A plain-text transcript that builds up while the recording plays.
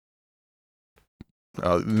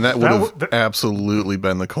And that would have absolutely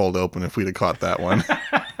been the cold open if we'd have caught that one.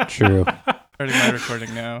 True. Starting my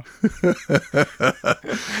recording now.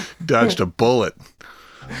 Dodged a bullet.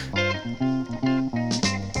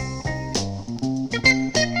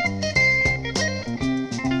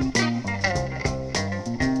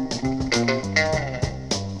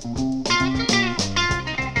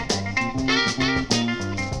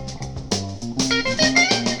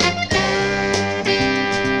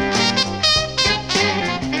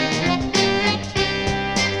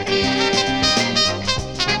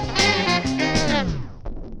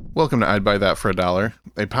 Welcome to I'd Buy That for $1,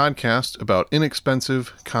 a podcast about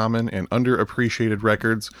inexpensive, common, and underappreciated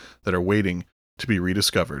records that are waiting to be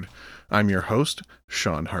rediscovered. I'm your host,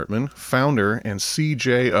 Sean Hartman, founder and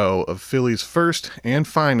CJO of Philly's first and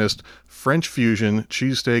finest French fusion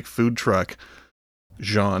cheesesteak food truck,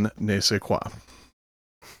 Jean Ne Sais Quoi.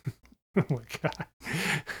 Oh my God.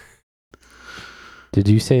 Did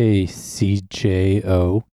you say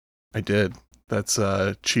CJO? I did. That's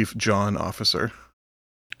Chief John Officer.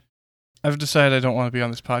 I've decided I don't want to be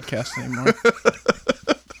on this podcast anymore.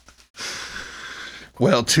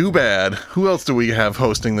 Well, too bad. Who else do we have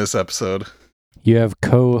hosting this episode? You have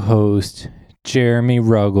co-host Jeremy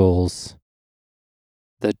Ruggles,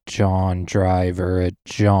 the John driver at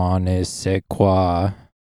Jean Ne Sais Quoi.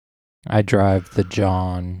 I drive the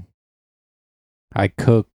John. I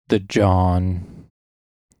cook the John.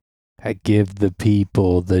 I give the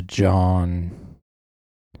people the John.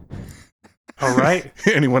 All right.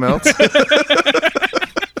 Anyone else?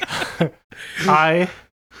 I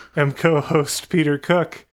am co-host Peter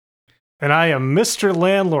Cook, and I am Mr.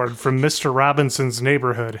 Landlord from Mr. Robinson's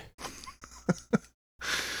Neighborhood.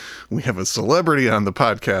 We have a celebrity on the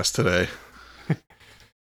podcast today.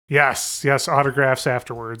 Yes, autographs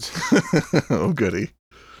afterwards. Oh, goody.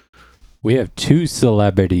 We have two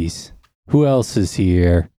celebrities. Who else is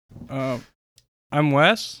here? I'm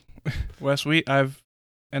Wes Wheat. I'm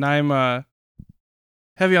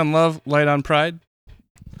heavy on love, light on pride.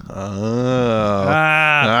 Oh.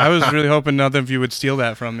 I was really hoping none of you would steal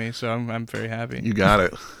that from me, so I'm very happy. You got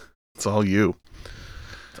it. It's all you.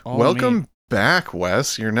 It's all Welcome me. back,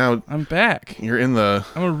 Wes. I'm back. I'm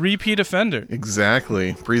a repeat offender.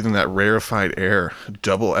 Exactly. Breathing that rarefied air.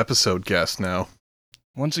 Double episode guest now.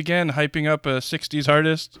 Once again, hyping up a 60s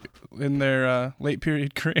artist in their late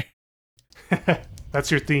period career.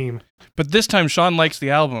 That's your theme. But this time, Sean likes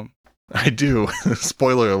the album. I do.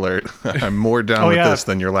 Spoiler alert. I'm more down with this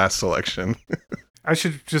than your last selection. I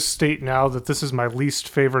should just state now that this is my least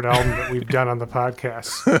favorite album that we've done on the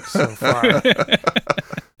podcast so far.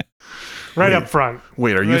 Up front.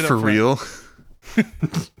 Wait, are you for real?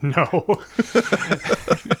 No.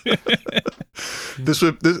 This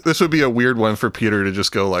would be a weird one for Peter to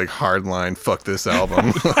just go like hardline, fuck this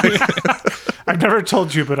album. I've never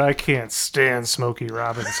told you, but I can't stand Smokey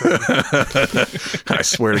Robinson. I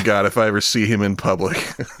swear to God, if I ever see him in public.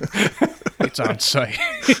 It's on site.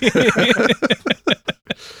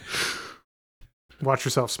 Watch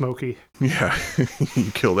yourself, Smokey. Yeah,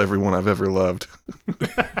 you killed everyone I've ever loved.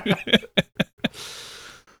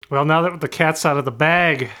 Well, now that the cat's out of the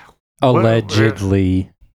bag.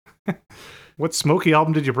 Allegedly. What Smokey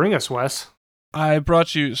album did you bring us, Wes? I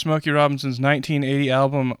brought you Smokey Robinson's 1980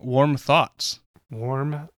 album, Warm Thoughts.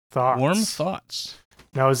 Warm Thoughts. Warm Thoughts.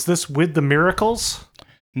 Now, is this with the Miracles?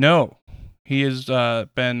 No. He has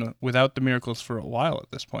been without the Miracles for a while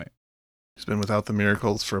at this point. He's been without the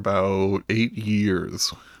Miracles for about 8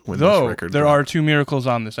 years. Though there are 2 Miracles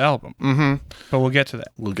on this album. Mm-hmm. But we'll get to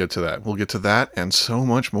that. We'll get to that and so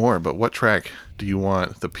much more. But what track do you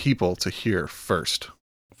want the people to hear first?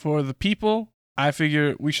 For the people, I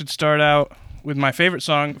figure we should start out with my favorite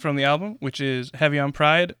song from the album, which is Heavy on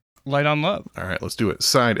Pride, Light on Love. All right, let's do it.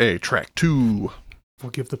 Side A, track 2.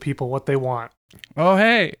 We'll give the people what they want. Oh,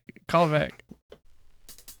 hey, call back.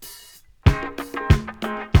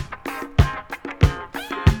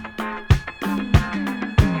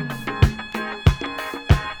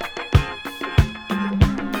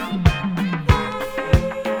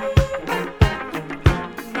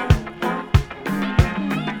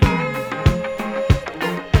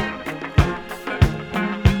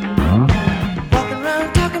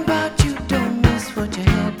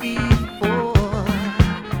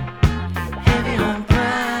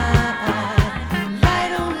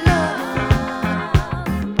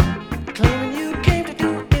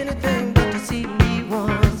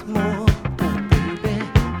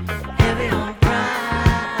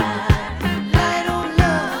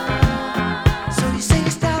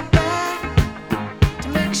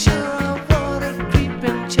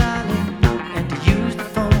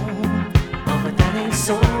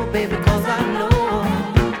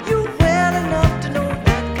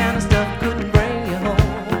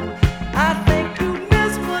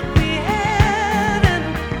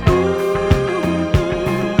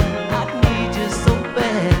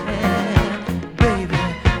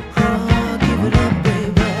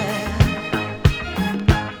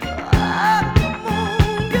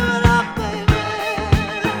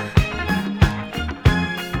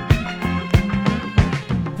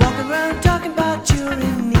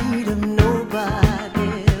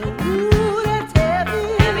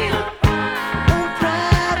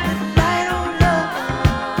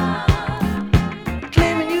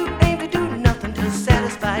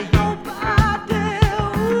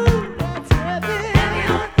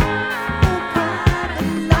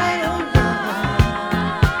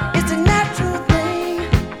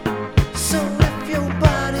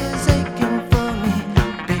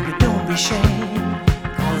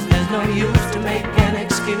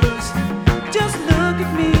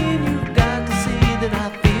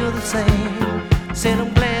 same. Said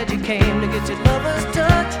I'm glad you came to get your lover's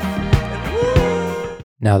touch. And woo!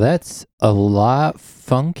 Now that's a lot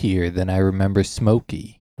funkier than I remember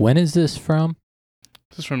Smokey. When is this from?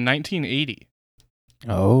 This is from 1980.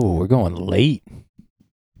 Oh, we're going late.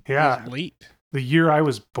 Yeah, It was late. the year I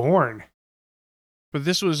was born. But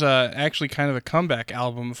this was actually kind of a comeback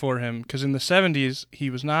album for him, because in the 70s, he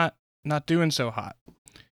was not doing so hot.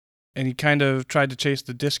 And he kind of tried to chase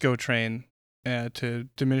the disco train to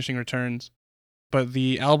diminishing returns. But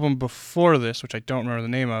the album before this, which I don't remember the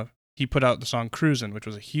name of, he put out the song Cruisin', which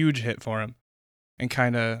was a huge hit for him, and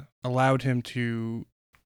kind of allowed him to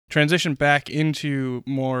transition back into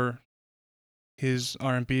more his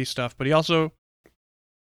R&B stuff. But he also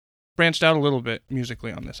branched out a little bit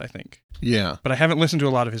musically on this, I think. Yeah. But I haven't listened to a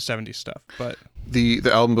lot of his 70s stuff. But The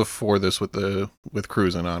album before this with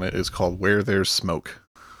Cruisin' on it is called Where There's Smoke.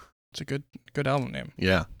 it's a good album name.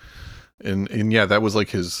 Yeah. And yeah, that was like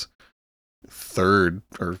his third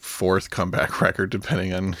or fourth comeback record,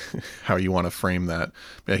 depending on how you want to frame that.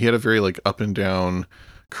 Yeah, he had a very like up and down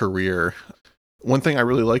career. One thing I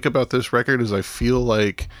really like about this record is I feel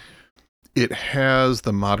like it has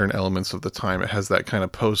the modern elements of the time. It has that kind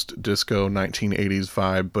of post-disco 1980s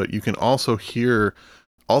vibe, but you can also hear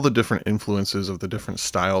all the different influences of the different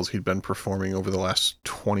styles he'd been performing over the last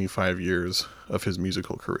 25 years of his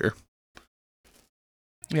musical career.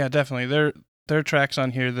 Yeah, definitely. There are tracks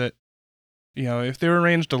on here that, you know, if they were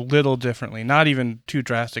arranged a little differently, not even too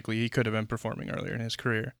drastically, he could have been performing earlier in his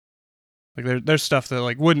career. Like there's stuff that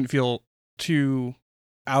like wouldn't feel too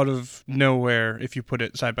out of nowhere if you put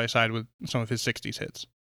it side by side with some of his 60s hits.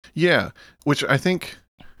 Yeah, which I think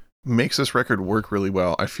makes this record work really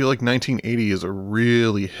well. I feel like 1980 is a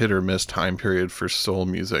really hit or miss time period for soul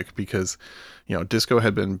music because, you know, disco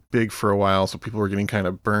had been big for a while, so people were getting kind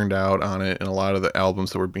of burned out on it, and a lot of the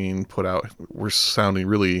albums that were being put out were sounding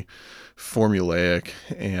really formulaic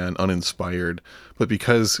and uninspired. But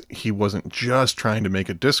because he wasn't just trying to make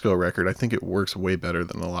a disco record, I think it works way better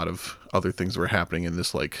than a lot of other things that were happening in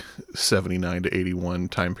this like 79 to 81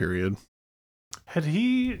 time period. Had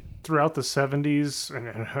he, throughout the 70s,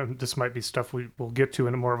 and this might be stuff we will get to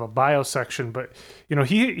in more of a bio section, but, you know,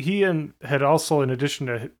 he had also, in addition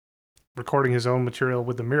to recording his own material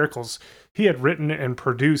with the Miracles, he had written and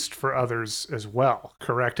produced for others as well,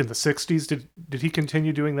 correct? In the 60s, did he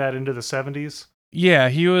continue doing that into the 70s? Yeah,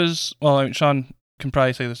 he was, well, I mean, Sean can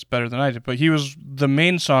probably say this better than I did, but he was the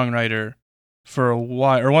main songwriter for a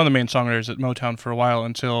while, or one of the main songwriters at Motown for a while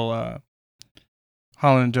until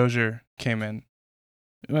Holland and Dozier came in.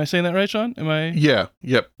 Am I saying that right, Sean? Am I? Yeah,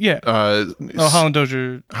 yep. Yeah. Holland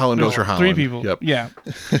Dozier. Dozier Holland. Three people. Yep. Yeah.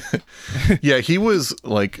 Yeah, he was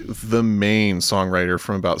like the main songwriter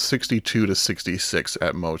from about 62 to 66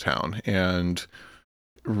 at Motown and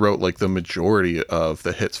wrote like the majority of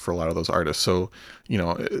the hits for a lot of those artists. So, you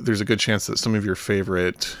know, there's a good chance that some of your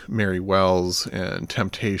favorite Mary Wells and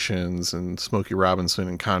Temptations and Smokey Robinson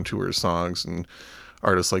and Contours songs and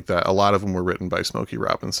artists like that, a lot of them were written by Smokey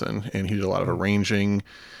Robinson, and he did a lot of arranging.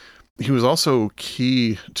 He was also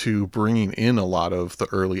key to bringing in a lot of the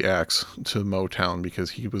early acts to Motown because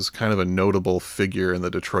he was kind of a notable figure in the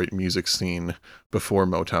Detroit music scene before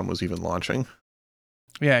Motown was even launching.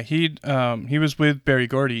 Yeah, he was with Berry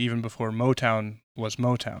Gordy even before Motown was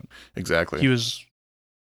Motown. Exactly. He was,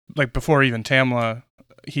 like, before even Tamla,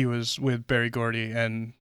 he was with Berry Gordy,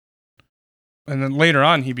 and then later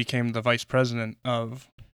on he became the vice president of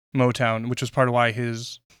Motown, which was part of why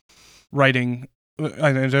his writing,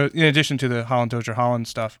 in addition to the Holland Dozier Holland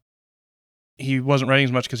stuff, he wasn't writing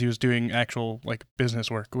as much because he was doing actual like business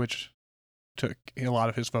work, which took a lot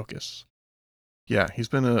of his focus. Yeah, he's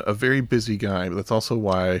been a very busy guy, but that's also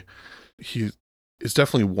why he is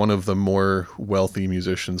definitely one of the more wealthy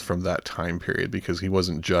musicians from that time period, because he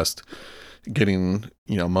wasn't just getting,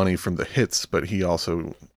 you know, money from the hits, but he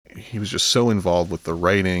was just so involved with the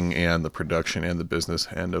writing and the production and the business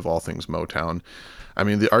end of all things Motown. I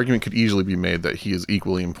mean, the argument could easily be made that he is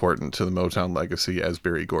equally important to the Motown legacy as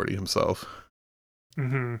Berry Gordy himself.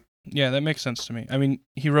 Mm-hmm. Yeah, that makes sense to me. I mean,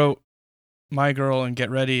 he wrote My Girl and Get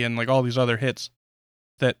Ready and like all these other hits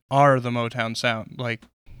that are the Motown sound. Like,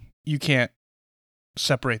 you can't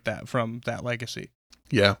separate that from that legacy.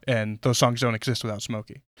 Yeah. And those songs don't exist without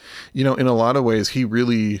Smokey. You know, in a lot of ways, he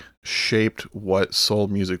really shaped what soul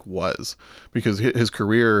music was, because his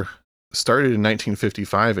career started in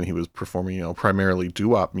 1955 and he was performing, you know, primarily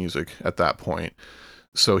doo-wop music at that point.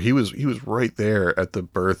 So he was right there at the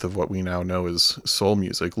birth of what we now know as soul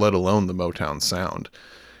music, let alone the Motown sound.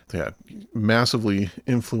 Yeah, massively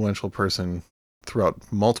influential person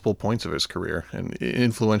throughout multiple points of his career, and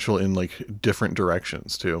influential in like different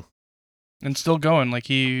directions too. And still going. Like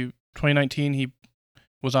he 2019, he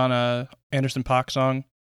was on a Anderson .Paak song.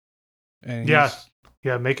 And Yeah. he's-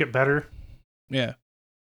 Yeah, Make It Better. yeah.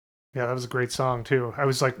 Yeah, that was a great song too. I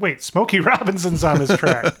was like, wait, Smokey Robinson's on this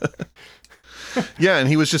track. Yeah, and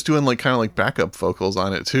he was just doing like kind of like backup vocals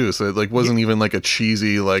on it too. So it like wasn't even like a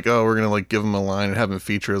cheesy like, oh, we're gonna like give him a line and have him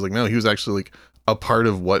feature. It was like, no, he was actually like a part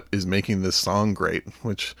of what is making this song great,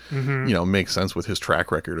 which Mhm. you know makes sense with his track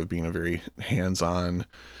record of being a very hands-on,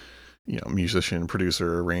 musician,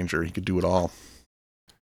 producer, arranger. He could do it all.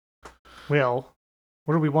 Well,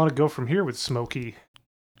 where do we want to go from here with Smokey?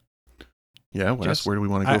 Yeah, Wes, Just- where do we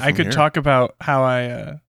want to go from I could here? talk about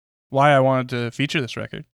how why I wanted to feature this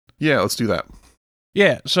record. Yeah, let's do that.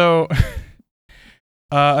 Yeah, so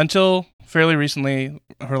until fairly recently,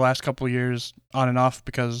 her last couple of years on and off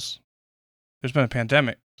because there's been a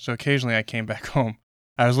pandemic. So occasionally I came back home.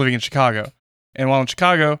 I was living in Chicago. And while in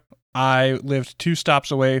Chicago, I lived 2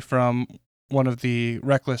 stops away from one of the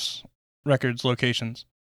Reckless Records locations.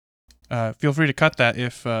 Feel free to cut that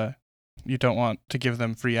if you don't want to give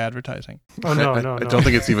them free advertising. Oh no, I no. don't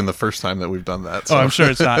think it's even the first time that we've done that. Oh, I'm sure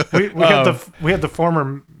it's not. we had the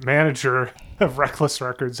former manager of Reckless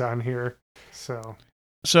Records on here.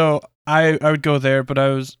 So I would go there, but I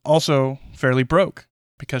was also fairly broke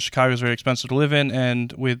because Chicago is very expensive to live in,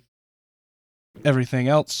 and with everything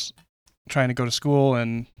else, trying to go to school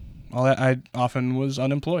and all that, I often was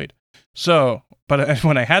unemployed. So, but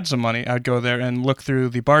when I had some money, I would go there and look through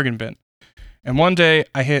the bargain bin. And one day,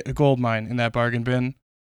 I hit a gold mine in that bargain bin.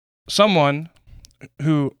 Someone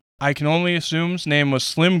who I can only assume's name was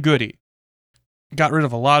Slim Goody got rid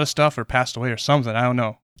of a lot of stuff or passed away or something. I don't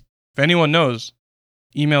know. If anyone knows,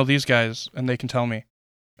 email these guys and they can tell me.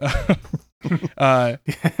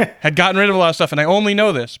 Had gotten rid of a lot of stuff, and I only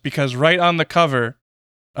know this because right on the cover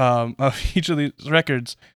of each of these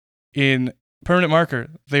records, in permanent marker,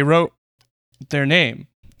 they wrote their name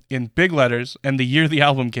in big letters and the year the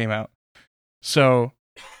album came out. So,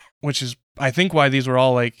 which is, I think, why these were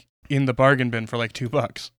all like in the bargain bin for like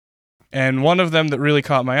 $2. And one of them that really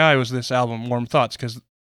caught my eye was this album, Warm Thoughts, because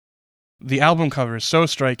the album cover is so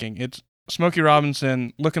striking. It's Smokey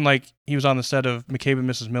Robinson looking like he was on the set of McCabe and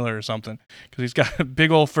Mrs. Miller or something, because he's got a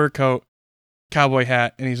big old fur coat, cowboy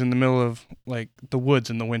hat, and he's in the middle of like the woods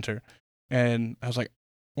in the winter. And I was like,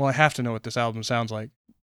 well, I have to know what this album sounds like.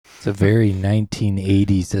 It's a very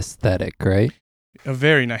 1980s aesthetic, right? A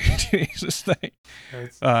very 1980s aesthetic.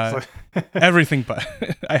 it's Uh, like- Everything but.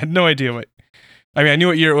 I had no idea what. I mean, I knew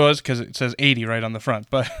what year it was because it says 80 right on the front,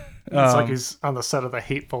 but. it's like he's on the set of The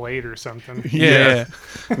Hateful Eight or something. Yeah.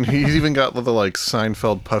 And he's even got the like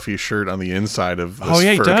Seinfeld puffy shirt on the inside of this Oh,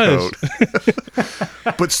 yeah, he fur does.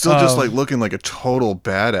 coat. But still just like looking like a total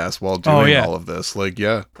badass while doing Oh, yeah. all of this. Like,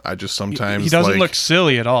 yeah, I just sometimes He doesn't like, look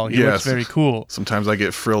silly at all. He looks Yes. very cool. sometimes I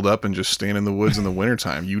get frilled up and just stand in the woods in the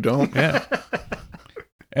wintertime. You don't? Yeah.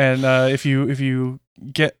 And if you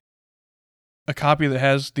get a copy that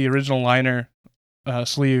has the original liner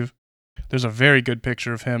sleeve, there's a very good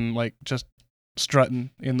picture of him like just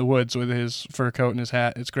strutting in the woods with his fur coat and his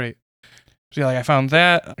hat. It's great. So yeah, like I found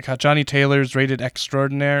that. I got Johnny Taylor's Rated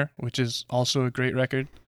Extraordinaire, which is also a great record.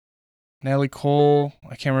 Natalie Cole,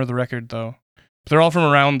 I can't remember the record though. But they're all from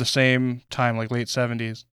around the same time, like late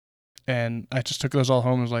 70s. And I just took those all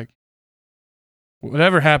home and was like,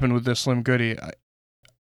 whatever happened with this Slim Goody,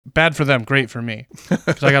 bad for them, great for me.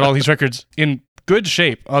 Because I got all these records in good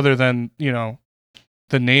shape, other than,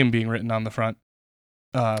 the name being written on the front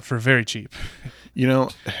for very cheap. You know,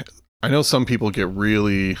 I know some people get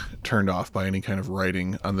really turned off by any kind of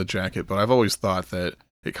writing on the jacket, but I've always thought that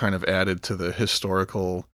it kind of added to the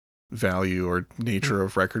historical value or nature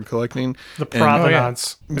of record collecting. The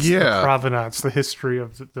provenance. It's Yeah. the provenance, the history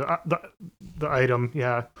of the item.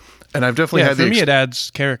 Yeah. And I've definitely Yeah, had for me, it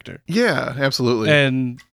adds character. Yeah, absolutely.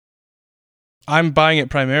 And I'm buying it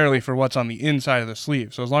primarily for what's on the inside of the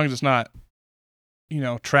sleeve. So as long as it's not,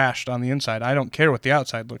 trashed on the inside, I don't care what the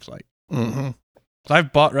outside looks like. Mhm. So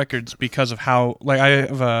I've bought records because of how, like, I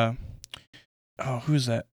have who's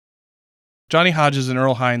that? Johnny Hodges and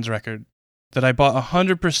Earl Hines record that I bought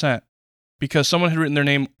 100% because someone had written their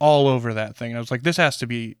name all over that thing. And I was like, this has to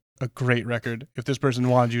be a great record if this person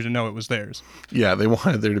wanted you to know it was theirs. Yeah, they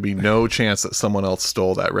wanted there to be no chance that someone else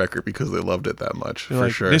stole that record because they loved it that much, They're for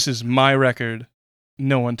like, sure. this is my record.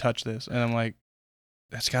 No one touched this. And I'm like,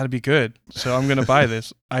 that's got to be good. So I'm going to buy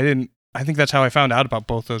this. I think that's how I found out about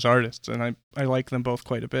both those artists, and I like them both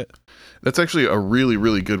quite a bit. That's actually a really,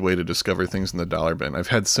 really good way to discover things in the dollar bin. I've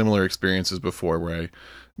had similar experiences before where I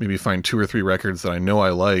maybe find 2 or 3 records that I know I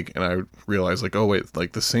like, and I realize like, oh wait,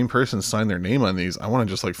 like the same person signed their name on these. I want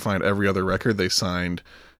to just like find every other record they signed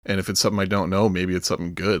And if it's something I don't know, maybe it's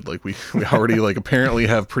something good. Like we already like apparently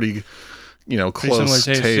have pretty, Pretty similar close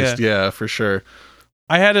taste, Yeah, for sure.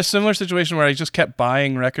 I had a similar situation where I just kept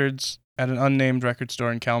buying records at an unnamed record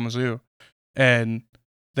store in Kalamazoo, and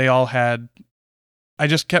they all had. I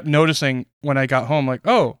just kept noticing when I got home, like,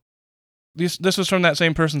 oh, this was from that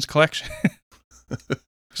same person's collection.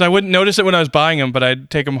 So I wouldn't notice it when I was buying them, but I'd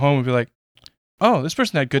take them home and be like, oh, this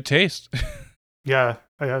person had good taste. Yeah,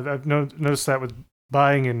 I've noticed that with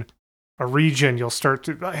buying in a region, you'll start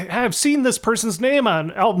to. I've seen this person's name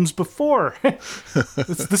on albums before.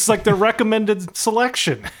 This is like their recommended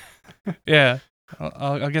selection. Yeah,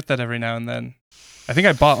 I'll get that every now and then. I think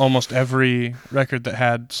I bought almost every record that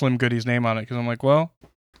had Slim Goody's name on it because I'm like, well,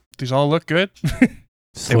 these all look good.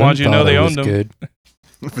 They want you to know they owned them. Good.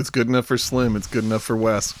 If it's good enough for Slim, it's good enough for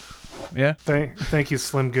Wes. Yeah. Thank you,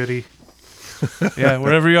 Slim Goody. Yeah,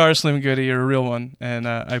 wherever you are, Slim Goody, you're a real one. And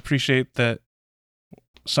I appreciate that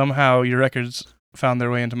somehow your records found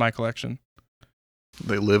their way into my collection.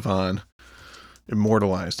 They live on,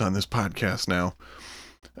 immortalized on this podcast now.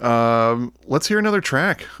 Let's hear another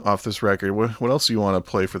track off this record. What else do you want to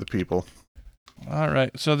play for the people? All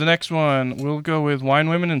right. So the next one, we'll go with Wine,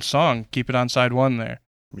 Women, and Song. Keep it on side 1 there.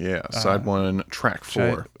 Yeah, side 1, track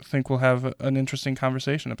 4. I think we'll have an interesting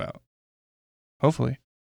conversation about. Hopefully.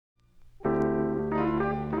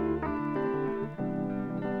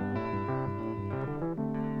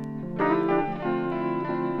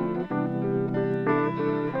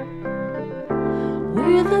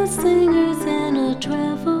 We're the singers in a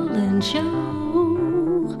traveling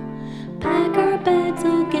show. Pack our bags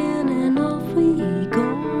again and off we go.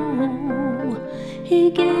 He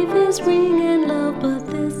gave his ring and love, but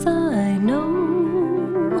this I know.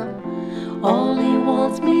 All he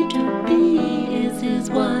wants me to be is his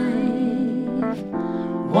wife.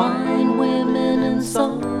 Wine, women, and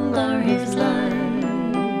song are his life.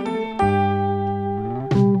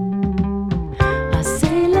 I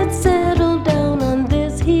say let's settle down on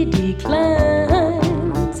this, he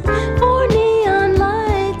declines. For neon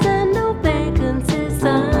lights and no vacancy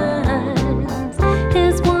signs.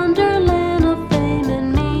 His wonderland of fame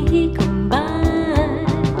and me he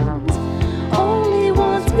combines. All he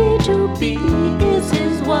wants me to be is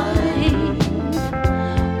his wife.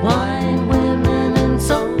 Wine, women, and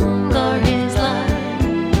song are his life.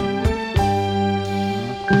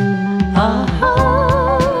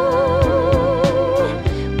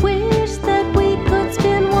 Wish that we could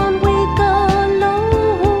spend 1 week alone,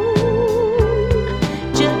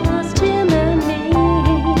 just him and me.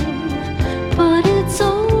 But it's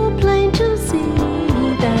so plain to see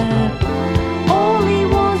that all he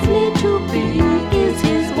wants me to be is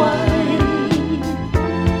his wife.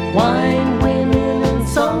 Wine, women, and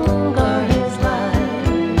song are his life.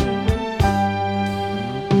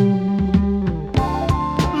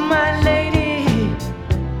 My lady,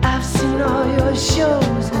 I've seen all your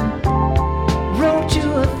shows and wrote you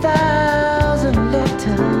 1,000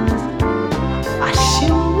 letters. I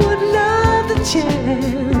sure would love the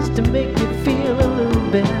chance to make you feel a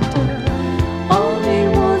little better. All he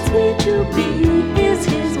wants me to be is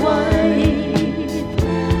his wife.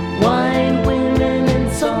 Wine, women,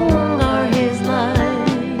 and song are his life.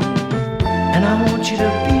 And I want you to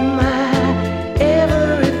be my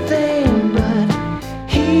everything, but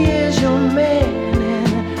he is your man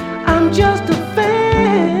and I'm just a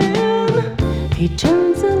fan. He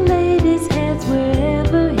turns the ladies' heads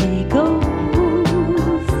wherever he goes.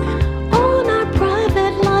 On our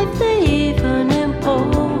private life they even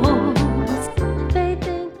impose. They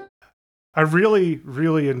think I really,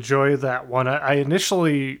 really enjoy that one. I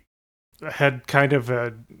initially had kind of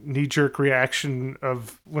a knee-jerk reaction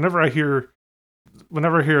of whenever I hear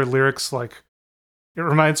lyrics like, it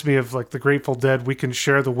reminds me of like the Grateful Dead, we can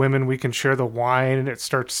share the women, we can share the wine, and it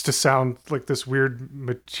starts to sound like this weird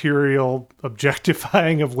material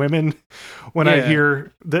objectifying of women when I Yeah.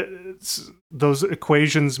 hear those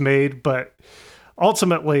equations made. But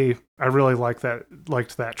ultimately, I really liked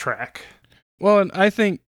that track. Well, and I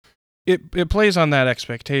think it plays on that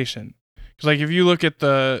expectation. Because, like, if you look at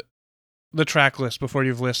the track list before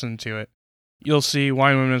you've listened to it, you'll see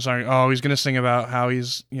Wine, Women, and Song. Oh, he's going to sing about how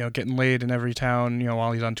he's, getting laid in every town,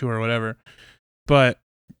 while he's on tour or whatever. But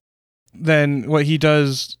then what he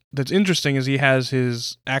does that's interesting is he has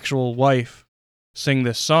his actual wife sing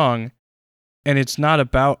this song, and it's not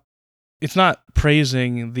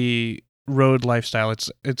praising the road lifestyle.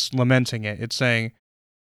 It's lamenting it. It's saying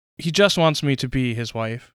he just wants me to be his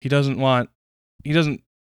wife. He doesn't want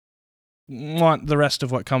the rest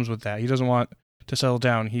of what comes with that. He doesn't want to settle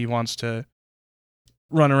down. He wants to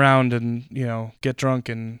run around and, get drunk.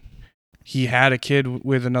 And he had a kid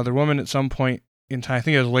with another woman at some point in time. I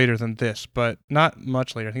think it was later than this, but not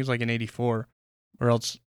much later. I think it was like in 84 or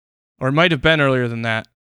it might have been earlier than that.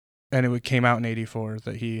 And it came out in 84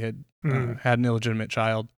 that he had had an illegitimate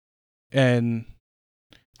child. And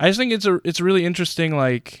I just think it's a really interesting,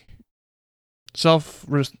 like,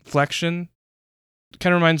 self-reflection. It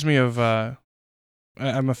kind of reminds me of,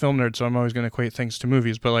 I'm a film nerd, so I'm always going to equate things to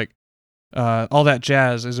movies, but like, All That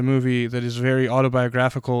Jazz is a movie that is very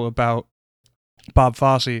autobiographical about Bob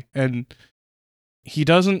Fosse, and he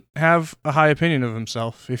doesn't have a high opinion of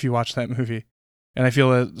himself if you watch that movie. And I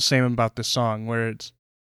feel the same about this song, where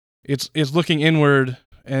it's looking inward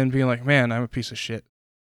and being like, man, I'm a piece of shit.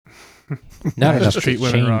 Not enough to treat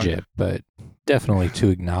women change wrong. it, but definitely to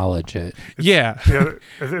acknowledge it. Yeah. Yeah,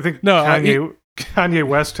 I think No, Kanye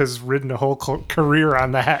West has ridden a whole career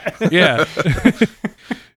on that. Yeah.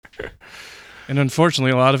 And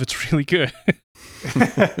unfortunately, a lot of it's really good.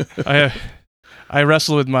 I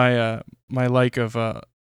wrestle with my my like of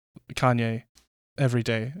Kanye every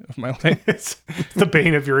day of my life. It's the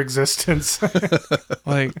bane of your existence.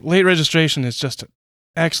 Like, Late Registration is just an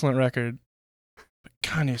excellent record. But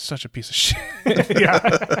Kanye's such a piece of shit. Yeah.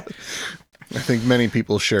 I think many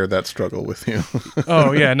people share that struggle with you.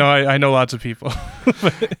 Oh, yeah. No, I know lots of people.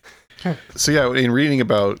 So yeah, in reading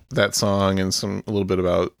about that song and a little bit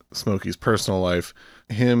about Smokey's personal life,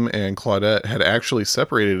 him and Claudette had actually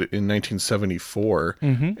separated in 1974.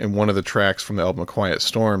 Mm-hmm. And one of the tracks from the album A Quiet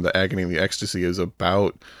Storm, The Agony and the Ecstasy, is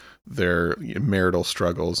about their marital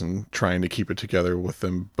struggles and trying to keep it together with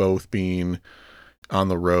them both being on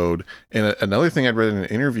the road. And another thing I'd read in an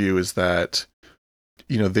interview is that,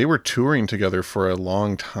 you know, they were touring together for a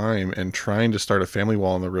long time and trying to start a family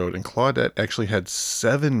while on the road. And Claudette actually had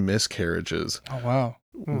 7 miscarriages Oh, wow.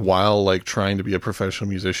 while like trying to be a professional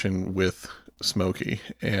musician with Smokey.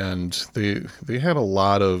 And they had a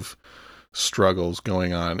lot of struggles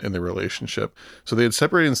going on in their relationship. So they had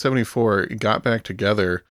separated in 74, got back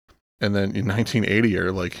together, and then in 1980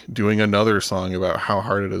 are like doing another song about how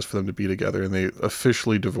hard it is for them to be together. And they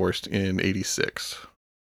officially divorced in 86.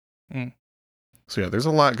 Mm. So yeah, there's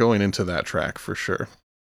a lot going into that track for sure.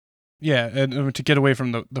 Yeah, and to get away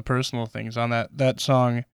from the personal things on that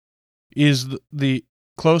song is the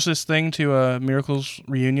closest thing to a Miracles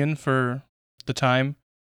reunion for the time,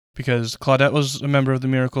 because Claudette was a member of the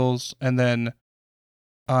Miracles, and then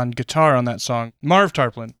on guitar on that song, Marv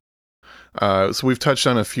Tarplin. So we've touched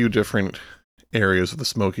on a few different areas of the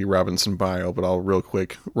Smokey Robinson bio, but I'll real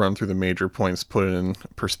quick run through the major points, put it in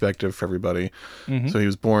perspective for everybody. Mm-hmm. So he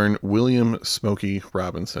was born William Smokey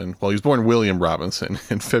Robinson. Well, he was born William Robinson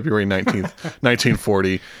in February 19th,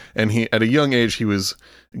 1940. And at a young age, he was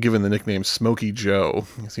given the nickname Smokey Joe,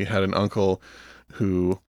 because he had an uncle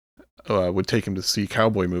who would take him to see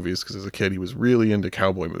cowboy movies, because as a kid, he was really into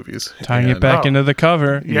cowboy movies. Tying it And- back into the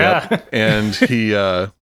cover. Yeah. Yep. And he,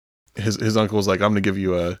 his uncle was like, I'm going to give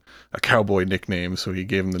you a cowboy nickname. So he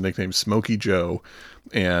gave him the nickname Smokey Joe,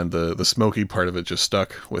 and the Smokey part of it just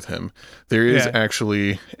stuck with him. There is Yeah.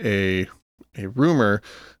 actually a rumor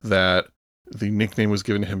that the nickname was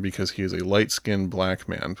given to him because he is a light-skinned black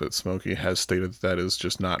man, but Smokey has stated that is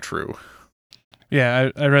just not true. Yeah,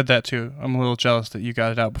 I read that too. I'm a little jealous that you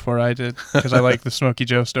got it out before I did, because I like the Smokey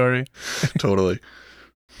Joe story. Totally.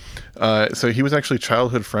 So he was actually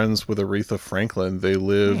childhood friends with Aretha Franklin. They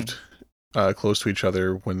lived close to each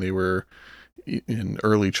other when they were in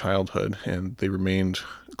early childhood, and they remained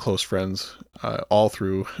close friends all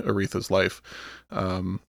through Aretha's life.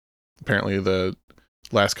 Apparently, the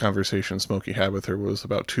last conversation Smokey had with her was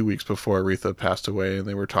about 2 weeks before Aretha passed away, and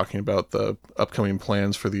they were talking about the upcoming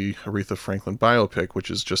plans for the Aretha Franklin biopic,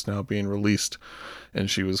 which is just now being released. And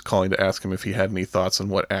she was calling to ask him if he had any thoughts on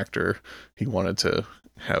what actor he wanted to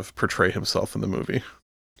have portray himself in the movie.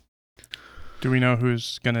 Do we know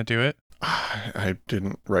who's going to do it? I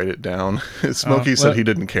didn't write it down. Smokey said well- he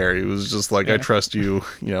didn't care. He was just like, Yeah. I trust you,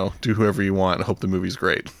 do whoever you want. I hope the movie's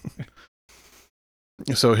great.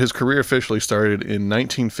 So his career officially started in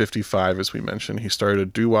 1955, as we mentioned. He started a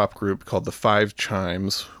doo-wop group called the Five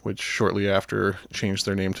Chimes, which shortly after changed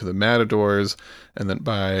their name to the Matadors. And then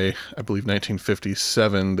by, I believe,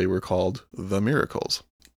 1957, they were called the Miracles.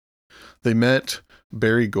 They met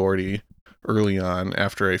Berry Gordy early on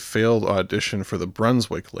after a failed audition for the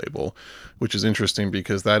Brunswick label, which is interesting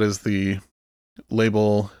because that is the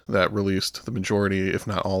label that released the majority, if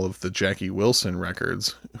not all, of the Jackie Wilson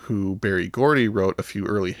records, who Berry Gordy wrote a few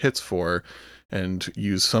early hits for and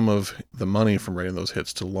used some of the money from writing those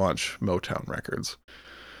hits to launch Motown Records.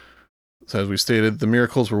 So as we stated, the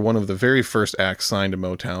Miracles were one of the very first acts signed to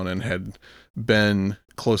Motown and had been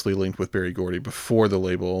closely linked with Berry Gordy before the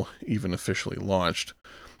label even officially launched.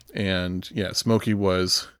 And yeah, Smokey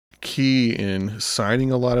was key in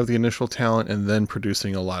signing a lot of the initial talent and then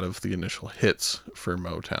producing a lot of the initial hits for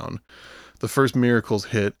Motown. The first Miracles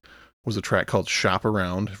hit was a track called Shop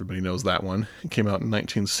Around. Everybody knows that one. It came out in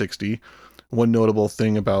 1960. One notable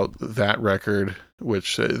thing about that record,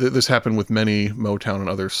 which this happened with many Motown and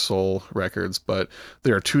other soul records, but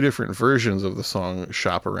there are two different versions of the song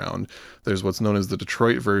Shop Around. There's what's known as the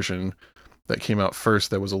Detroit version that came out first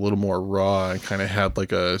that was a little more raw and kind of had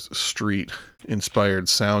like a street-inspired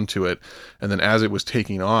sound to it. And then as it was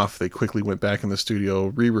taking off, they quickly went back in the studio,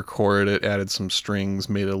 re-recorded it, added some strings,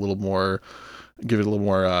 made it a little more, give it a little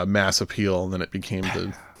more mass appeal, and then it became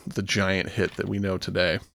the giant hit that we know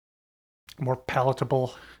today. More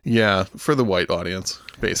palatable. Yeah, for the white audience,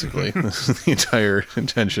 basically. This is the entire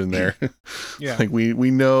intention there. Yeah. Like we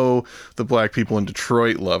know the black people in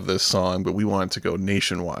Detroit love this song, but we want it to go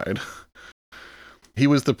nationwide. He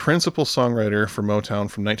was the principal songwriter for Motown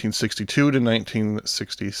from 1962 to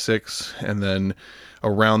 1966, and then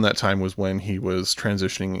around that time was when he was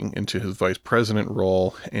transitioning into his vice president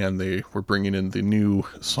role, and they were bringing in the new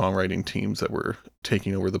songwriting teams that were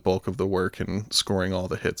taking over the bulk of the work and scoring all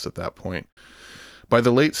the hits at that point. By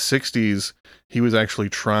the late 60s, he was actually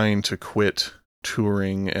trying to quit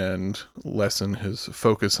touring and lessen his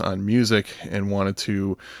focus on music and wanted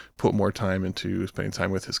to put more time into spending time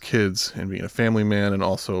with his kids and being a family man, and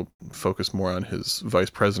also focus more on his vice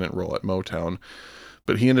president role at Motown.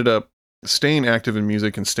 But he ended up staying active in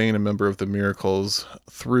music and staying a member of the Miracles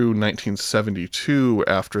through 1972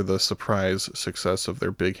 after the surprise success of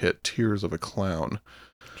their big hit Tears of a Clown.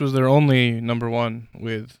 Which was their only number one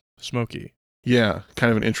with Smokey. Yeah, kind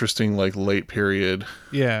of an interesting like late period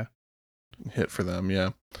Yeah. hit for them,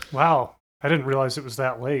 yeah. Wow. I didn't realize it was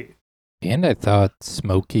that late. And I thought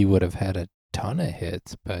Smokey would have had a ton of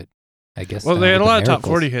hits, but I guess Well, not they had with a the lot of top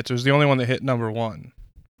Miracles. 40 hits. It was the only one that hit number one.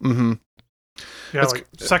 Mm-hmm. Yeah,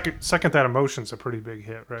 That's- like second That Emotion's a pretty big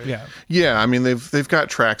hit, right? Yeah. Yeah, I mean they've got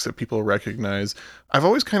tracks that people recognize. I've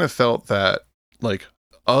always kind of felt that like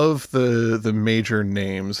of the major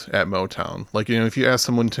names at Motown, like, you know, if you ask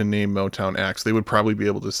someone to name Motown acts, they would probably be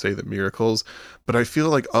able to say the Miracles. But I feel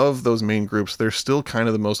like of those main groups, they're still kind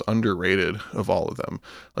of the most underrated of all of them.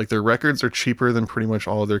 Like their records are cheaper than pretty much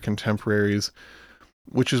all of their contemporaries,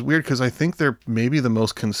 which is weird because I think they're maybe the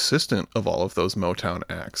most consistent of all of those Motown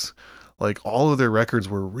acts. Like all of their records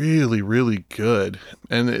were really, really good.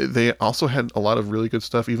 And they also had a lot of really good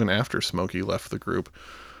stuff even after Smokey left the group.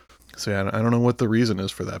 So yeah, I don't know what the reason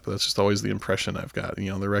is for that, but that's just always the impression I've got. You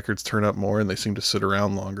know, the records turn up more and they seem to sit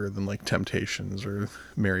around longer than like Temptations or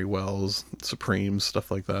Mary Wells, Supremes, stuff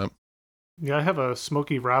like that. Yeah, I have a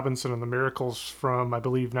Smokey Robinson and the Miracles from, I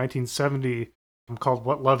believe, 1970 called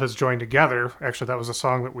What Love Has Joined Together. Actually, that was a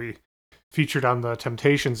song that we featured on the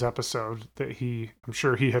Temptations episode that I'm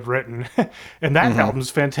sure he had written. And that album's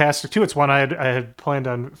fantastic too. It's one I had planned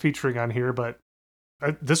on featuring on here, but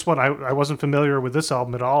this one, I wasn't familiar with this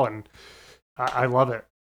album at all, and I love it.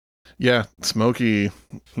 Yeah, Smokey,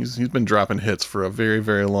 he's been dropping hits for a very,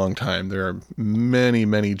 very long time. There are many,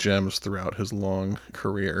 many gems throughout his long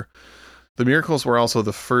career. The Miracles were also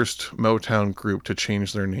the first Motown group to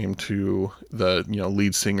change their name to the, you know,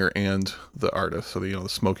 lead singer and the artist. So, the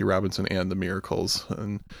Smokey Robinson and the Miracles.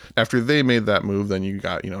 And after they made that move, then you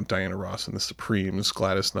got, Diana Ross and the Supremes,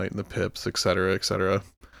 Gladys Knight and the Pips, etc., etc.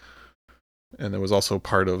 And that was also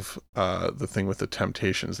part of the thing with the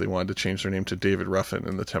Temptations. They wanted to change their name to David Ruffin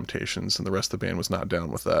and the Temptations, and the rest of the band was not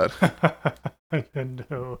down with that.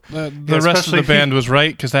 No. The rest of the band was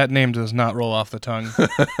right, because that name does not roll off the tongue.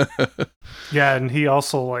 Yeah, and he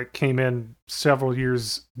also came in several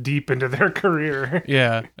years deep into their career.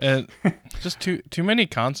 Yeah, and just too many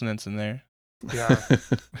consonants in there. Yeah,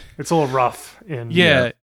 it's a little rough.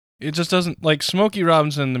 Yeah, it just doesn't, like, Smokey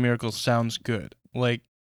Robinson and the Miracles sounds good. Like,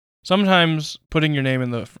 sometimes putting your name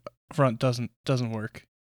in the front doesn't work.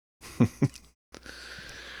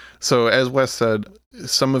 So as Wes said,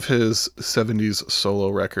 some of his 70s solo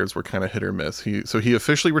records were kind of hit or miss. He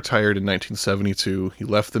officially retired in 1972. He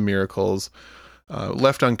left the Miracles,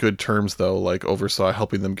 left on good terms though, like oversaw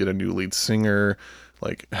helping them get a new lead singer,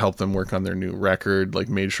 like helped them work on their new record, like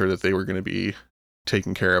made sure that they were going to be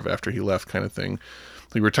taken care of after he left, kind of thing.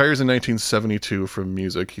 He retires in 1972 from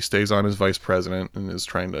music. He stays on as vice president and is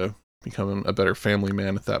trying to become a better family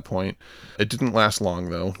man at that point. It didn't last long,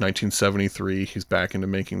 though. 1973, he's back into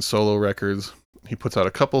making solo records. He puts out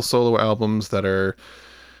a couple solo albums that are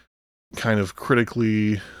kind of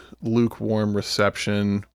critically lukewarm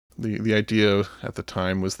reception. The idea at the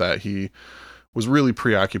time was that he was really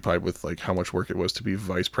preoccupied with like how much work it was to be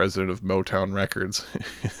vice president of Motown Records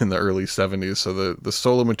in the early 70s. So the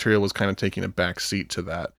solo material was kind of taking a back seat to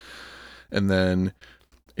that. And then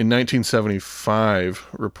In 1975,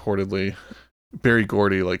 reportedly, Berry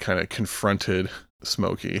Gordy like kind of confronted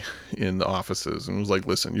Smokey in the offices and was like,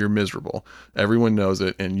 listen, you're miserable. Everyone knows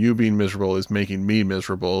it, and you being miserable is making me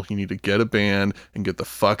miserable. You need to get a band and get the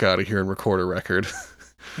fuck out of here and record a record.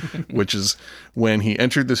 Which is when he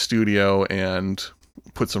entered the studio and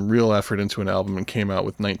put some real effort into an album and came out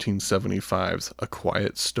with 1975's A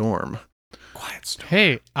Quiet Storm. Quiet Storm.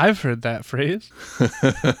 Hey, I've heard that phrase.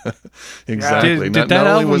 Exactly. Did that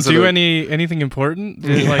album do anything important?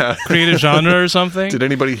 Did it like create a genre or something? Did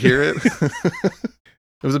anybody hear it?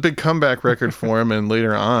 It was a big comeback record for him, and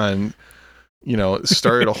later on, you know, it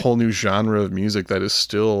started a whole new genre of music that is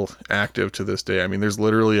still active to this day. I mean, there's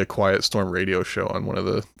literally a Quiet Storm radio show on one of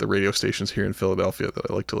the radio stations here in Philadelphia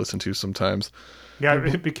that I like to listen to sometimes. Yeah,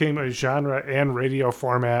 it became a genre and radio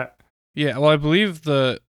format. Yeah, well, I believe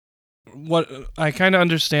what I kind of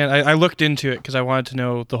understand. I looked into it because I wanted to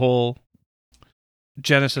know the whole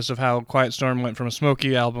genesis of how Quiet Storm went from a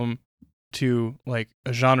Smokey album to like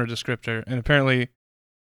a genre descriptor, and apparently,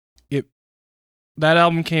 that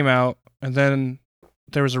album came out, and then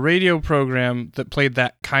there was a radio program that played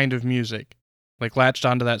that kind of music, like latched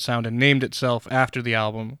onto that sound and named itself after the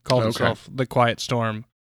album, called itself The Quiet Storm.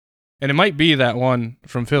 And it might be that one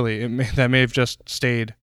from Philly. That may have just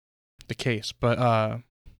stayed the case, but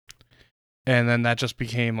and then that just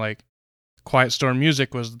became like Quiet Storm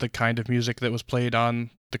music was the kind of music that was played on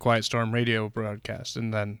the Quiet Storm radio broadcast,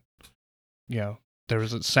 and then there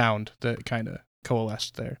was a sound that kind of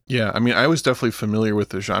coalesced there. Yeah, I mean, I was definitely familiar with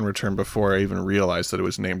the genre term before I even realized that it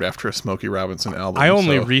was named after a Smokey Robinson album. I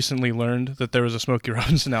only recently learned that there was a Smokey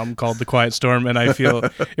Robinson album called The Quiet Storm, and I feel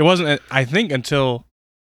it wasn't, I think, until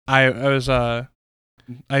I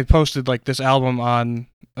posted like this album on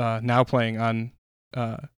Now Playing on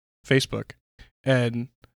Facebook, and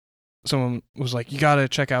someone was like, you gotta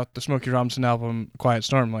check out the Smokey Robinson album Quiet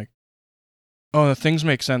Storm. I'm like, oh, the things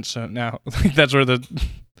make sense so now. Like that's where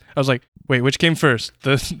I was like, wait, which came first?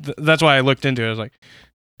 That's why I looked into it. I was like,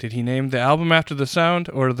 did he name the album after the sound,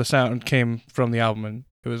 or the sound came from the album? And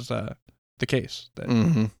it was the case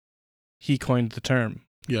that he coined the term.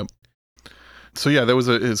 Yep. So yeah, that was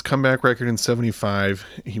his comeback record in 75.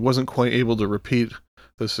 He wasn't quite able to repeat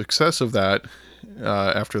the success of that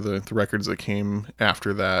after the records that came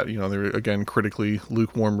after that. You know, they were, again, critically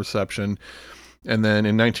lukewarm reception. And then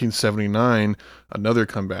in 1979, another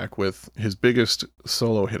comeback with his biggest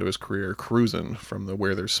solo hit of his career, Cruisin', from the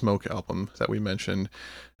Where There's Smoke album that we mentioned.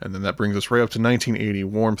 And then that brings us right up to 1980,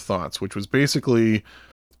 Warm Thoughts, which was basically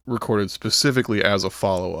recorded specifically as a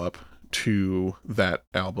follow-up to that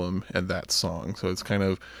album and that song. So it's kind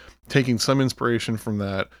of taking some inspiration from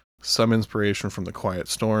that, some inspiration from the Quiet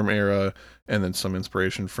Storm era, and then some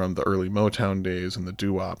inspiration from the early Motown days and the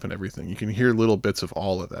doo-wop and everything. You can hear little bits of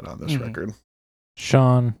all of that on this record.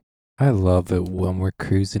 Sean, I love it when we're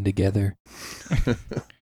cruising together.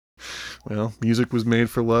 Well, music was made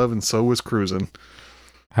for love, and so was cruising.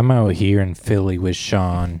 I'm out here in Philly with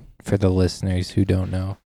Sean, for the listeners who don't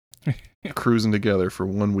know. Cruising together for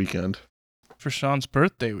one weekend. For Sean's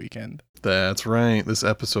birthday weekend. That's right. This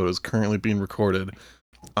episode is currently being recorded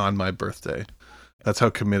on my birthday. That's how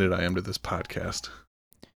committed I am to this podcast.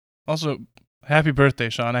 Also, happy birthday,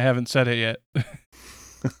 Sean. I haven't said it yet.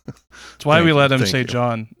 That's why we let him say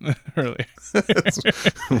John earlier.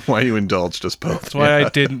 Why you indulged us both. That's why I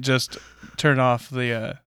didn't just turn off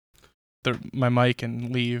my mic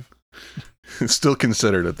and leave. Still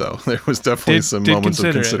considered it, though. There was definitely some moments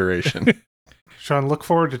of consideration. Sean, look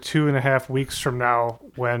forward to 2.5 weeks from now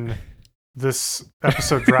when this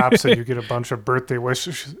episode drops and you get a bunch of birthday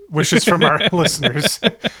wishes from our listeners.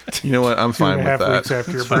 You know what? I'm fine with that. 2.5 weeks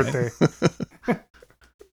after your birthday.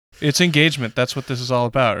 It's engagement. That's what this is all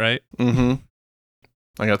about, right? Mm-hmm.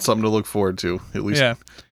 I got something to look forward to. At least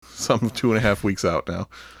some 2.5 weeks out now.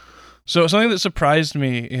 So something that surprised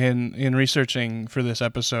me in researching for this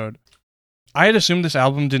episode, I had assumed this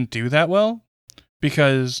album didn't do that well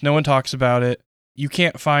because no one talks about it. You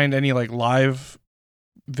can't find any like live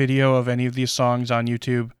video of any of these songs on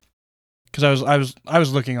YouTube. Because I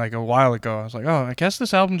was looking like a while ago. I was like, oh, I guess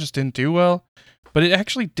this album just didn't do well, but it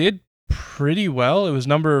actually did pretty well. It was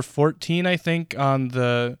number 14, I think, on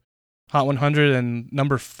the Hot 100 and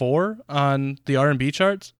number 4 on the R&B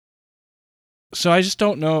charts. So I just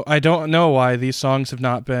don't know. I don't know why these songs have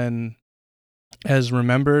not been as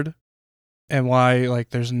remembered and why like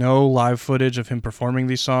there's no live footage of him performing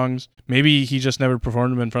these songs. Maybe he just never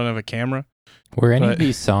performed them in front of a camera. Were any of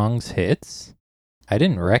these songs hits? I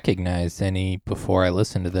didn't recognize any before I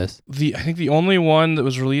listened to this. I think the only one that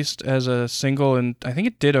was released as a single, and I think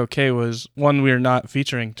it did okay, was one we're not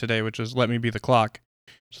featuring today, which is Let Me Be the Clock,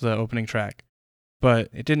 which is the opening track. but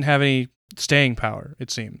it didn't have any staying power, it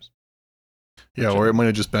seems. Yeah, or it might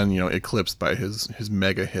have just been, eclipsed by his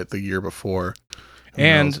mega hit the year before. Who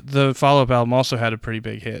And knows? the follow-up album also had a pretty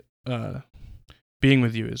big hit. Being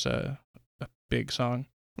With You is a big song.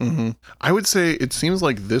 I would say it seems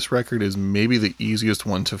like this record is maybe the easiest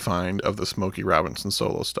one to find of the Smokey Robinson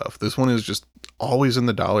solo stuff. This one is just always in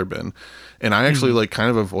the dollar bin. And I actually like kind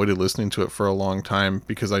of avoided listening to it for a long time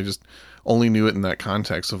because I just only knew it in that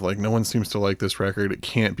context of like, no one seems to like this record. It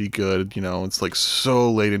can't be good. It's like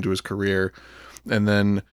so late into his career. And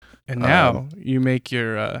then, And now you make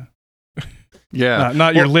your yeah,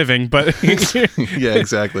 not your living, but yeah,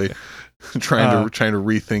 exactly. trying to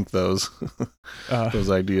rethink those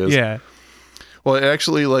ideas. yeah. Well,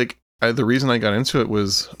 actually, the reason I got into it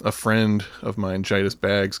was a friend of mine, Jitus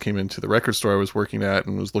Baggs, came into the record store I was working at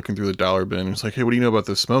and was looking through the dollar bin. He was like, "Hey, what do you know about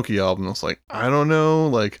this Smokey album?" I was like, "I don't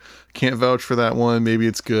know. Can't vouch for that one. Maybe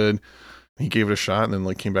it's good." He gave it a shot and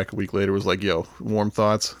then came back a week later, was like, "Yo, warm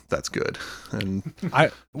thoughts. That's good." And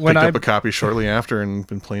When picked up a copy shortly after and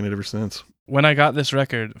been playing it ever since. When I got this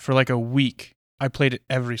record for like a week, I played it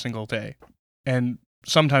every single day, and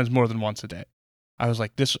sometimes more than once a day. I was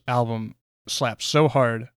like, this album slaps so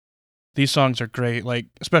hard. These songs are great. Like,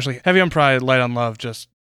 especially Heavy on Pride, Light on Love just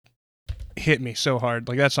hit me so hard.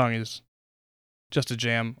 Like, that song is just a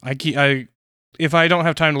jam. If I don't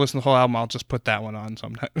have time to listen to the whole album, I'll just put that one on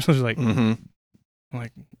sometimes.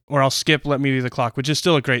 Or I'll skip Let Me Be the Clock, which is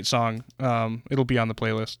still a great song. It'll be on the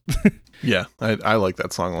playlist. Yeah, I like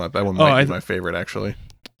that song a lot. That one might be my favorite, actually.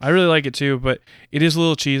 I really like it too, but it is a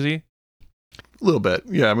little cheesy. A little bit.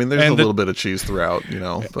 Yeah, I mean, there's a little bit of cheese throughout,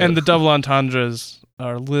 But... And the double entendres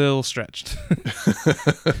are a little stretched.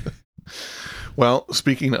 Well,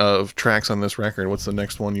 speaking of tracks on this record, what's the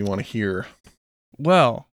next one you want to hear?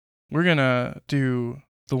 Well, we're going to do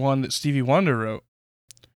the one that Stevie Wonder wrote,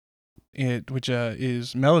 which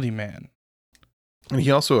is Melody Man. And he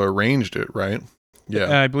also arranged it, right? Yeah.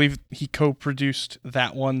 And I believe he co-produced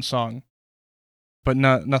that one song, but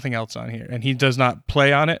nothing else on here. And he does not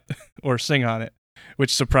play on it or sing on it,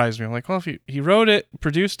 which surprised me. I'm like, well, if he wrote it,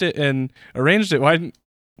 produced it, and arranged it, why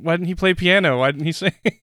didn't he play piano? Why didn't he sing?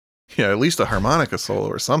 Yeah, at least a harmonica solo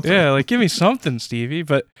or something. Yeah, give me something, Stevie.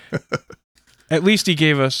 But at least he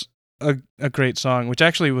gave us a great song, which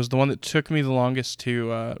actually was the one that took me the longest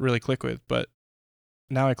to really click with. But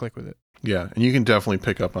now I click with it. Yeah, and you can definitely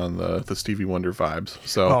pick up on the Stevie Wonder vibes.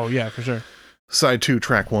 So, oh yeah, for sure. Side 2,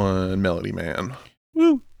 track 1, Melody Man.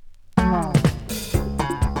 Woo!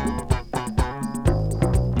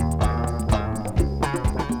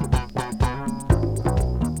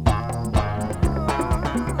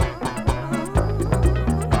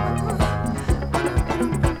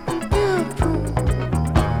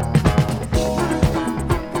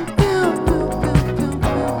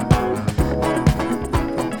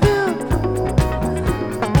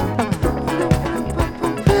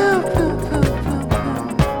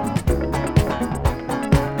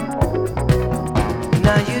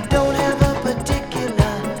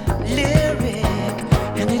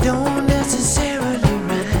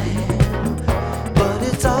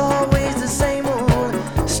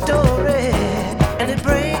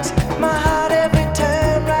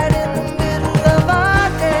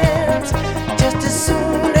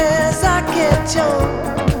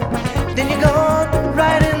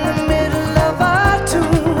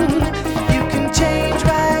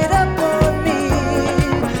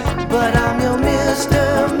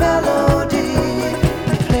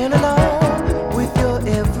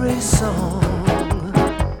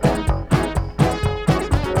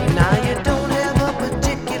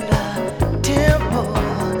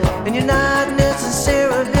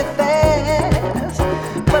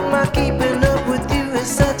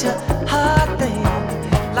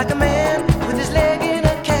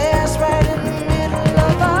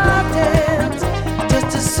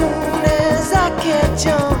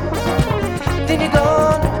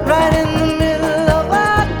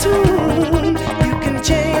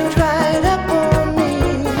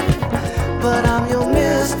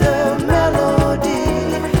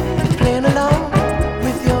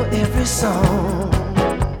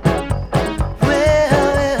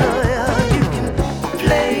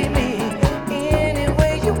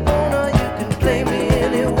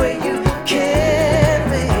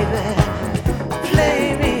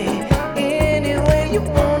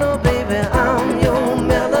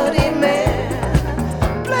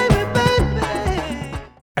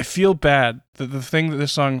 Feel bad that the thing that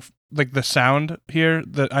this song, like the sound here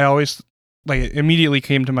that I always it immediately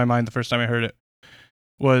came to my mind the first time I heard it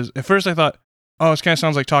was, at first I thought, oh, it kind of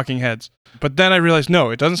sounds like Talking Heads. But then I realized, no,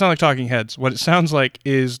 it doesn't sound like Talking Heads. What it sounds like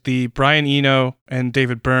is the Brian Eno and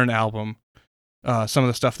David Byrne album, some of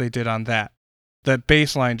the stuff they did on that. That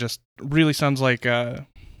bass line just really sounds like, I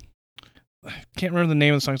can't remember the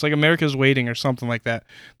name of the song. It's like America's Waiting or something like that.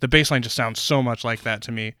 The bass line just sounds so much like that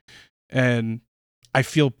to me. And I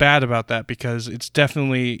feel bad about that because it's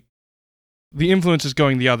definitely, the influence is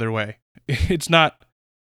going the other way. It's not,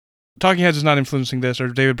 Talking Heads is not influencing this, or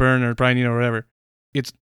David Byrne or Brian Eno or whatever.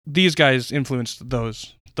 It's these guys influenced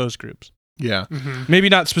those groups. Yeah. Mm-hmm. Maybe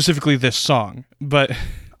not specifically this song, but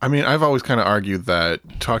I mean, I've always kind of argued that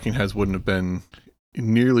Talking Heads wouldn't have been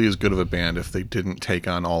nearly as good of a band if they didn't take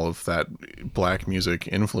on all of that black music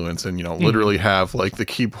influence and, literally have like the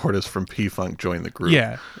keyboardist from P-Funk join the group.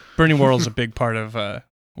 yeah, Bernie Worrell's a big part of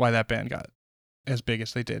why that band got as big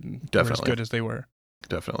as they did and were as Definitely. good as they were.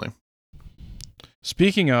 Definitely.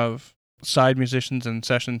 Speaking of side musicians and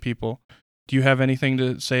session people, do you have anything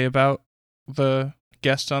to say about the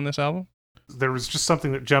guests on this album? There was just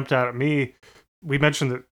something that jumped out at me. We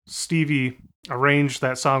mentioned that Stevie arranged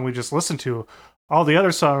that song we just listened to. All the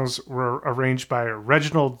other songs were arranged by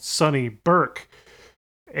Reginald Sonny Burke,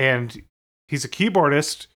 and he's a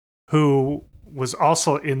keyboardist who was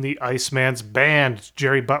also in the Iceman's band,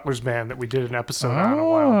 Jerry Butler's band, that we did an episode on a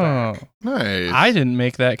while back. Nice. I didn't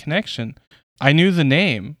make that connection. I knew the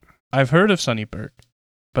name. I've heard of Sonny Burke,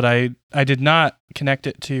 but I did not connect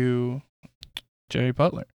it to Jerry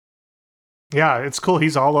Butler. Yeah, it's cool.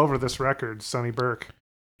 He's all over this record, Sonny Burke.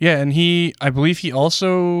 Yeah, and I believe he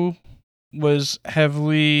also was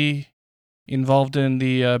heavily involved in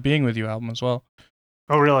the Being With You album as well.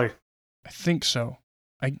 Oh, really? I think so.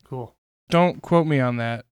 Cool. Don't quote me on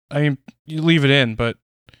that. I mean, you leave it in, but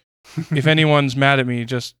if anyone's mad at me,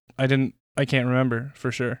 I can't remember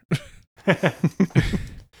for sure.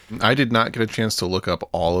 I did not get a chance to look up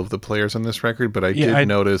all of the players on this record, but I Yeah, did I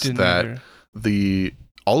notice didn't that either.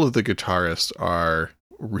 all of the guitarists are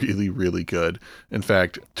really, really good. In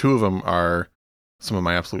fact, two of them are some of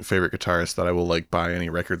my absolute favorite guitarists that I will buy any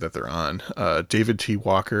record that they're on. David T.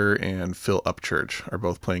 Walker and Phil Upchurch are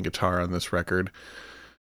both playing guitar on this record.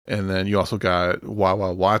 And then you also got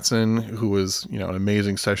Wawa Watson, who was, an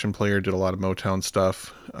amazing session player, did a lot of Motown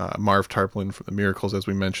stuff. Marv Tarplin from the Miracles, as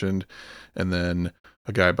we mentioned. And then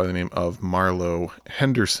a guy by the name of Marlo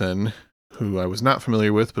Henderson, who I was not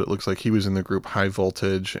familiar with, but it looks like he was in the group High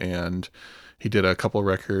Voltage, and he did a couple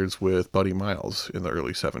records with Buddy Miles in the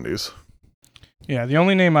early 70s. Yeah, the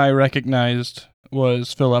only name I recognized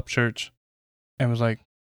was Phil Upchurch, and was like,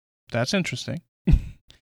 that's interesting.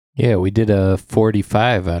 Yeah, we did a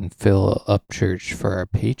 45 on Phil Upchurch for our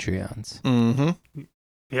Patreons. Mm-hmm.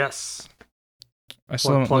 Yes. I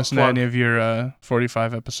still haven't Plug, listened plug. to any of your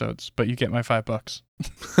 45 episodes, but you get my $5.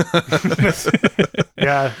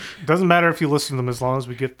 Yeah, doesn't matter if you listen to them as long as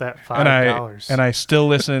we get that $5. And I still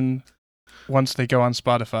listen once they go on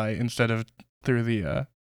Spotify instead of through the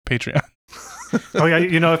Patreon. Oh yeah,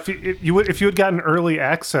 if you had gotten early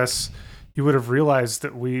access, you would have realized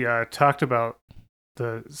that we talked about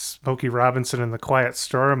the Smokey Robinson and the Quiet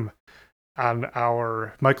Storm on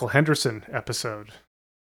our Michael Henderson episode.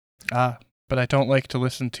 But I don't like to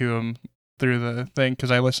listen to them through the thing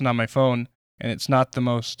because I listen on my phone, and it's not the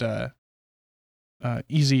most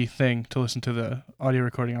easy thing to listen to the audio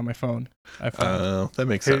recording on my phone. I found. That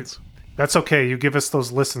makes Hey, sense. That's okay. You give us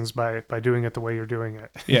those listens by doing it the way you're doing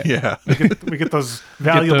it. Yeah. Yeah. We get those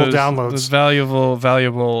valuable Get downloads. those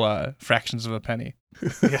valuable fractions of a penny.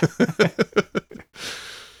 Yeah.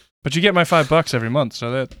 But you get my $5 every month,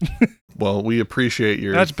 so that Well, we appreciate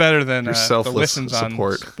your that's better than your the selfless listens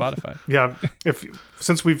support. on Spotify. Yeah,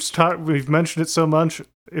 since we've mentioned it so much,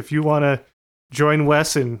 if you want to join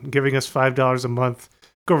Wes in giving us $5 a month,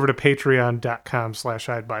 go over to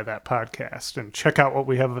patreon.com/I'd Buy That Podcast and check out what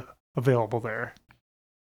we have available there.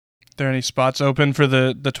 There any spots open for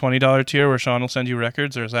the $20 tier where Sean will send you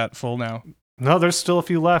records, or is that full now? No, there's still a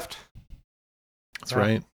few left. That's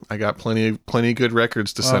right. I got plenty of good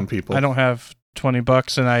records to send people. I don't have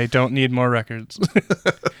 $20 and I don't need more records.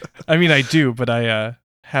 I mean, I do, but I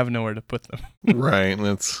have nowhere to put them. Right.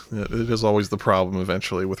 It is always the problem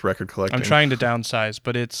eventually with record collecting. I'm trying to downsize,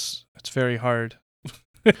 but it's very hard.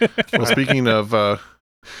 Well, speaking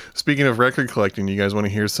of record collecting, you guys want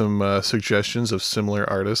to hear some suggestions of similar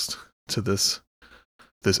artists to this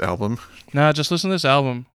album? Nah, just listen to this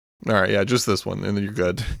album. All right, yeah, just this one, and then you're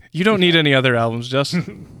good. You don't need any other albums. Just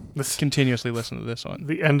This continuously listen to this one.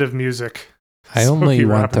 the end of music. I only Smokey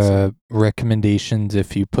want Robinson. the recommendations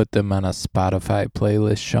if you put them on a Spotify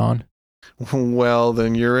playlist, Sean. Well,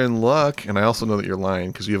 then you're in luck, and I also know that you're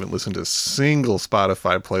lying because you haven't listened to a single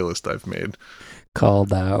Spotify playlist I've made.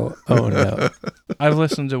 Called out. Oh no. I've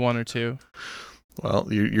listened to one or two. Well,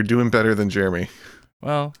 you're doing better than Jeremy.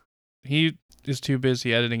 Well, he is too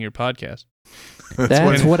busy editing your podcast.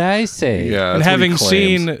 That's what I say. Yeah, And that's what he having claims.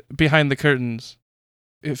 seen behind the curtains,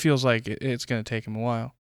 it feels like it's going to take him a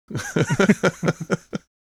while.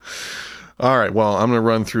 All right, well, I'm going to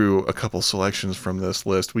run through a couple selections from this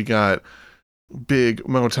list. We got big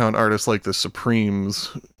Motown artists like the Supremes.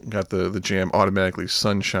 Got the jam Automatically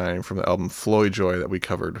Sunshine from the album Floyd Joy that we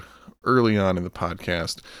covered early on in the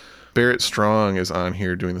podcast. Barrett Strong is on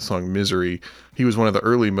here doing the song Misery. He was one of the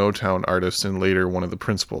early Motown artists and later one of the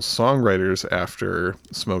principal songwriters after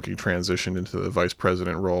Smokey transitioned into the vice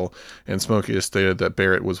president role. And Smokey has stated that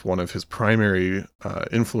Barrett was one of his primary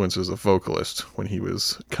influences as a vocalist when he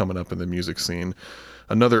was coming up in the music scene.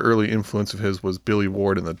 Another early influence of his was Billy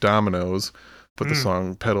Ward and the Dominoes. Put the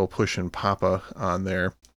song Pedal Pushin' Papa on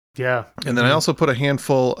there. Yeah. And then I also put a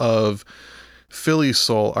handful of Philly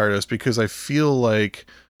soul artists because I feel like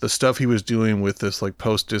the stuff he was doing with this like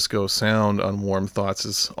post-disco sound on Warm Thoughts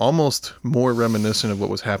is almost more reminiscent of what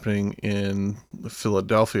was happening in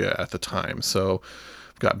Philadelphia at the time. So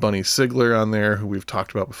we've got Bunny Sigler on there, who we've talked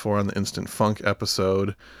about before on the Instant Funk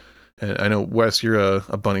episode. And I know, Wes, you're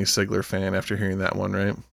a Bunny Sigler fan after hearing that one,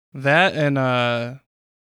 right? That and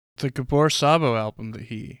the Gabor Sabo album that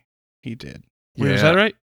he did. Wait, Yeah. is that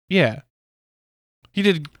right? Yeah. He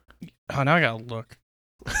did. Oh, now I gotta look.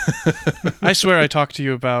 I swear I talked to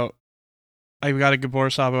you about. I got a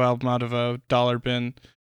Gabor Sabo album out of a dollar bin,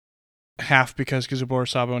 half because Gabor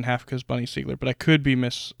Sabo and half because Bunny Sigler, but I could be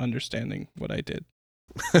misunderstanding what I did.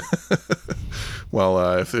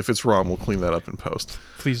 Well, if it's wrong, we'll clean that up in post.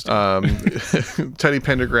 Please do. Teddy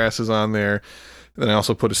Pendergrass is on there. Then I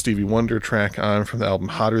also put a Stevie Wonder track on from the album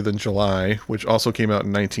Hotter Than July, which also came out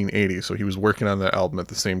in 1980. So he was working on that album at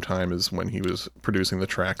the same time as when he was producing the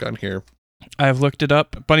track on here. I've looked it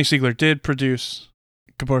up. Bunny Sigler did produce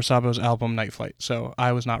Gabor Sabo's album Night Flight, so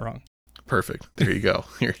I was not wrong. Perfect. There you go.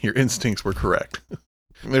 Your instincts were correct.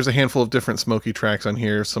 There's a handful of different Smokey tracks on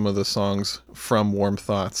here. Some of the songs from Warm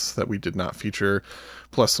Thoughts that we did not feature,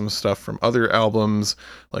 plus some stuff from other albums.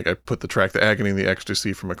 Like I put the track The Agony and the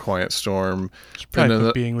Ecstasy from A Quiet Storm. Should probably And then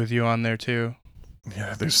put Being With You on there too.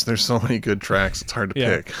 Yeah, there's so many good tracks. It's hard to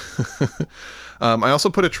Yeah. pick. I also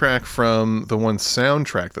put a track from the one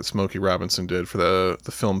soundtrack that Smokey Robinson did for the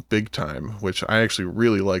film Big Time, which I actually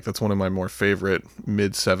really like. That's one of my more favorite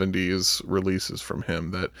mid-70s releases from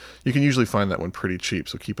him. That you can usually find that one pretty cheap,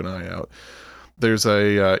 so keep an eye out. There's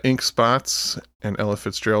a Ink Spots and Ella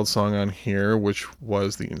Fitzgerald song on here, which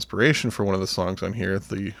was the inspiration for one of the songs on here.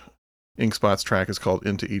 The Ink Spots track is called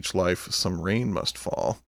Into Each Life, Some Rain Must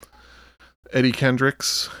Fall. Eddie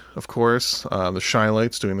Kendricks, of course, the Shy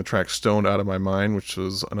Lights doing the track Stoned Out of My Mind, which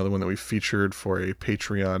was another one that we featured for a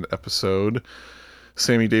Patreon episode.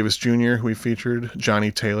 Sammy Davis Jr., who we featured.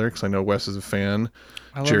 Johnny Taylor, because I know Wes is a fan.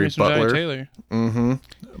 I love Jerry me some Johnny Butler. Taylor.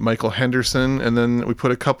 Michael Henderson. And then we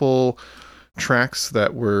put a couple tracks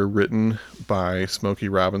that were written by Smokey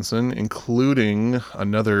Robinson, including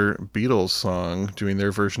another Beatles song doing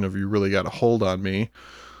their version of You Really Got a Hold on Me.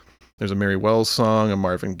 There's a Mary Wells song, a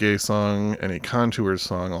Marvin Gaye song, and a Contours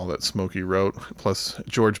song, all that Smokey wrote, plus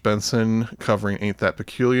George Benson covering Ain't That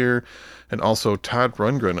Peculiar, and also Todd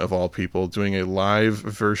Rundgren, of all people, doing a live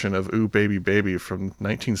version of Ooh Baby Baby from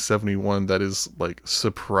 1971 that is, like,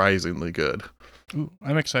 surprisingly good. Ooh,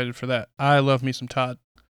 I'm excited for that. I love me some Todd.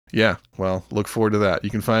 Yeah, well, look forward to that. You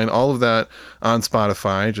can find all of that on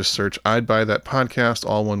Spotify. Just search I'd Buy That Podcast,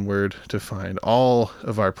 all one word, to find all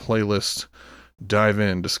of our playlists. Dive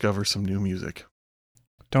in, discover some new music.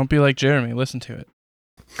 Don't be like Jeremy. Listen to it.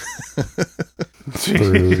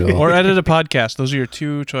 Brutal. Or edit a podcast. Those are your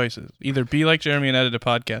two choices. Either be like Jeremy and edit a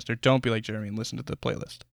podcast, or don't be like Jeremy and listen to the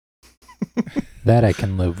playlist. That I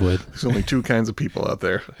can live with. There's only two kinds of people out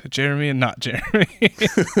there. Jeremy and not Jeremy.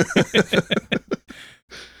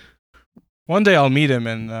 One day I'll meet him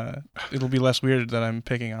and it'll be less weird that I'm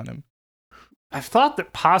picking on him. I've thought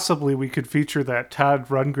that possibly we could feature that Todd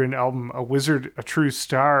Rundgren album, A Wizard, A True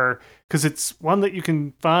Star, because it's one that you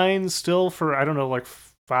can find still for, I don't know, like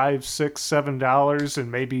 $5, $6, $7, and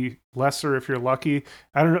maybe lesser if you're lucky.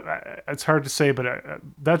 I don't know. It's hard to say, but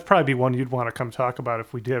that'd probably be one you'd want to come talk about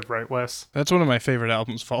if we did, right, Wes? That's one of my favorite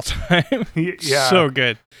albums of all time. Yeah. So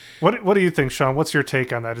good. What do you think, Sean? What's your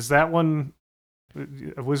take on that? Is that one,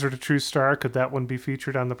 A Wizard, A True Star, could that one be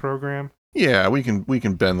featured on the program? Yeah, we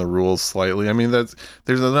can bend the rules slightly. I mean, there's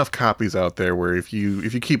enough copies out there where if you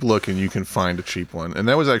keep looking, you can find a cheap one. And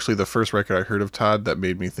that was actually the first record I heard of Todd that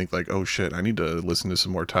made me think like, oh shit, I need to listen to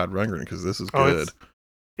some more Todd Rundgren because this is good.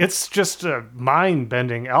 it's just a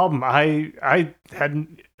mind-bending album. I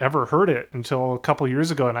hadn't ever heard it until a couple years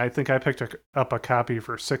ago, and I think I picked up a copy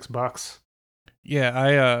for $6.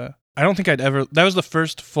 Yeah, I don't think I'd ever. That was the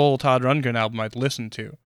first full Todd Rundgren album I'd listened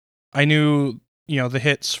to. I knew, the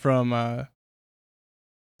hits from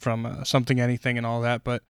Something Anything and all that,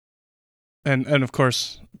 but and of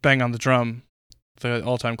course Bang on the Drum, the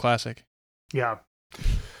all-time classic. Yeah.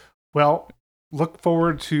 Well, look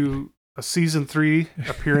forward to a season 3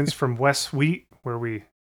 appearance from Wes Wheat, where we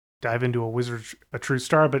dive into A Wizard, a True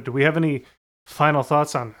Star. But do we have any final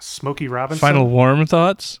thoughts on Smokey Robinson? Final warm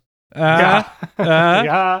thoughts? Yeah.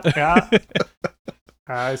 Yeah.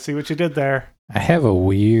 I see what you did there. I have a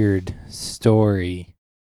weird story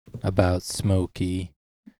about Smokey.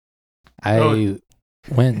 I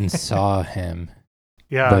went and saw him,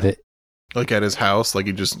 Yeah. but Like at his house, like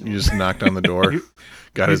you just knocked on the door,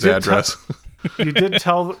 got you his did address. You did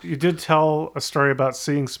tell a story about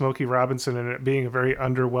seeing Smokey Robinson and it being a very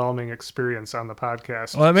underwhelming experience on the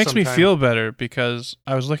podcast. Well, that makes me sometime. feel better because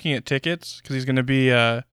I was looking at tickets because he's going to be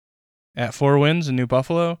at Four Winds in New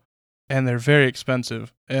Buffalo, and they're very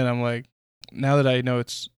expensive. And I'm like, now that I know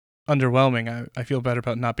it's underwhelming, I feel better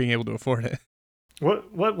about not being able to afford it.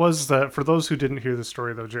 What was that for those who didn't hear the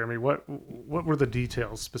story though, Jeremy? What were the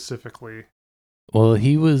details specifically? well,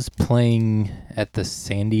 he was playing at the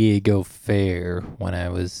San Diego Fair when I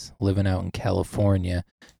was living out in California,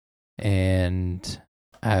 and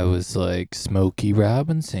I was like, Smokey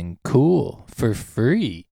Robinson, cool, for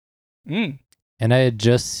free. Mm. And I had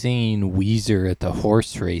just seen Weezer at the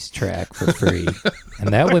horse race track for free, and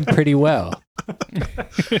that went pretty well.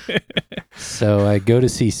 So I go to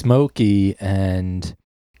see Smokey, and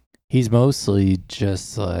he's mostly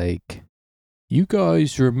just like, you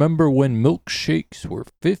guys remember when milkshakes were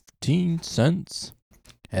 15 cents?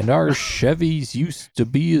 And our Chevys used to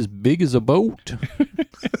be as big as a boat?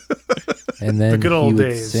 And then good he old would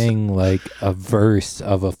days. sing like a verse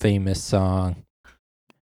of a famous song.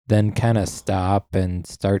 Then kind of stop and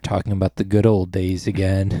start talking about the good old days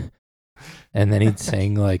again. And then he'd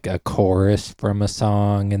sing like a chorus from a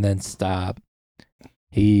song and then stop.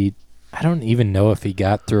 I don't even know if he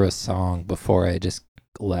got through a song before I just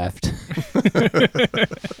left.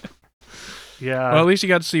 Yeah. Well, at least you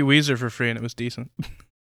got to see Weezer for free, and it was decent.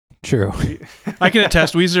 True. I can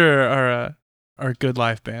attest, Weezer are a good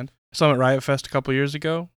live band. I saw them at Riot Fest a couple years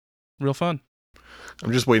ago. Real fun.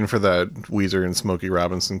 I'm just waiting for that Weezer and Smokey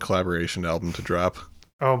Robinson collaboration album to drop.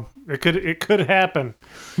 Oh, it could happen.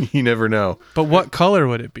 You never know. But what color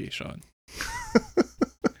would it be, Sean?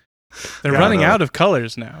 They're Yeah, running I don't know. out of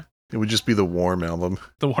colors now. It would just be the Warm album.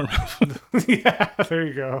 The Yeah, there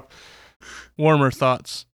you go. warmer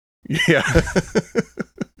thoughts. Yeah.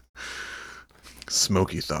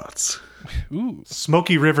 Smoky thoughts. Ooh.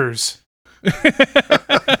 Smoky Rivers.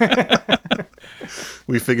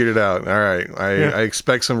 We figured it out. All right. Yeah. I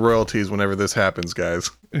expect some royalties whenever this happens, guys.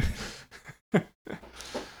 The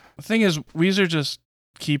thing is, Weezer just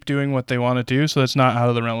keep doing what they want to do, so it's not out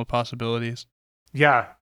of the realm of possibilities. Yeah.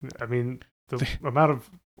 I mean, the amount of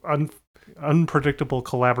unpredictable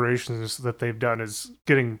collaborations that they've done is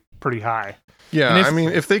getting pretty high. Yeah, And if- I mean,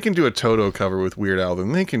 if they can do a Toto cover with Weird Al,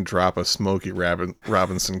 then they can drop a Smokey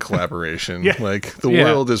Robinson collaboration. Yeah. Like, the Yeah.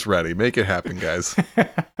 world is ready. Make it happen, guys.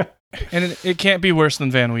 And it can't be worse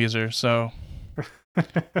than Van Weezer, so...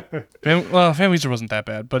 Van Weezer wasn't that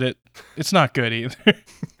bad, but it's not good either.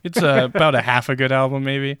 It's about a half a good album,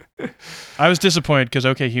 maybe. I was disappointed because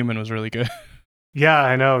OK Human was really good. Yeah,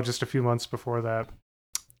 I know. Just a few months before that.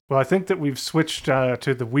 Well, I think that we've switched to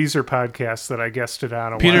the Weezer podcast that I guested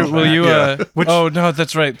on. Peter, while will back. you... Yeah. Which- Oh, no,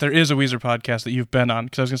 that's right. There is a Weezer podcast that you've been on.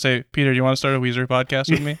 Because I was going to say, Peter, do you want to start a Weezer podcast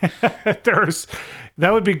with me?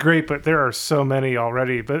 That would be great, but there are so many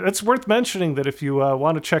already. But it's worth mentioning that if you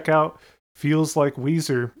want to check out Feels Like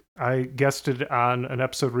Weezer, I guested on an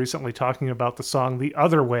episode recently talking about the song The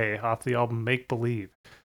Other Way off the album Make Believe.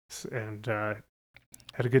 And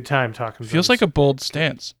had a good time talking Feels like a bold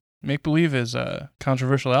stance. Make Believe is a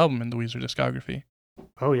controversial album in the Weezer discography.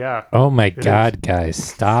 Oh, yeah. Oh my is. God, guys,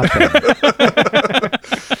 stop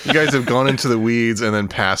it. You guys have gone into the weeds and then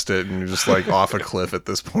past it, and you're just like off a cliff at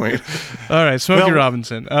this point. All right, Smokey Well-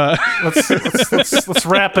 Robinson. Let's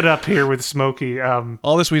wrap it up here with Smokey.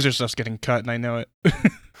 All this Weezer stuff's getting cut, and I know it.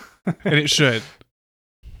 And it should.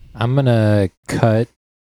 I'm going to cut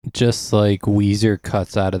just like Weezer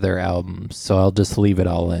cuts out of their albums, so I'll just leave it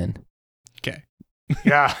all in. Okay.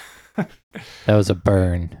 Yeah. That was a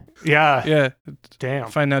burn. Yeah. Yeah. Damn.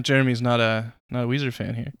 Find out Jeremy's not a Weezer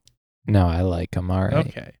fan here. No, I like them. All right.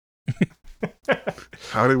 Okay.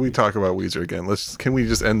 How did we talk about Weezer again? Can we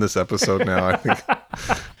just end this episode now? I think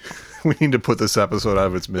We need to put this episode out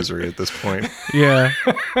of its misery at this point. Yeah.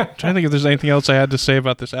 I'm trying to think if there's anything else I had to say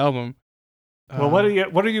about this album. Well, what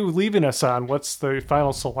are you leaving us on? What's the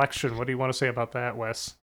final selection? What do you want to say about that,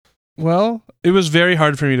 Wes? Well, it was very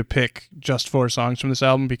hard for me to pick just 4 songs from this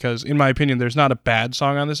album because, in my opinion, there's not a bad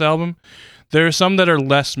song on this album. There are some that are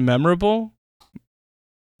less memorable.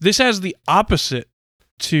 This has the opposite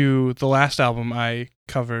to the last album I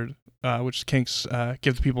covered, which is Kinks'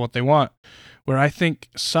 Give the People What They Want, where I think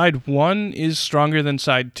side 1 is stronger than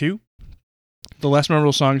side 2. The less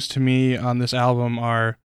memorable songs to me on this album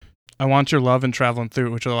are I Want Your Love and Traveling Through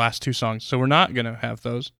It, which are the last 2 songs, so we're not going to have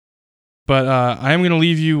those. But I am going to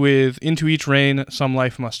leave you with Into Each Rain, Some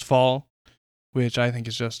Life Must Fall, which I think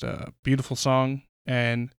is just a beautiful song,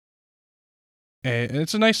 and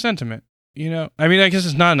it's a nice sentiment, you know? I mean, I guess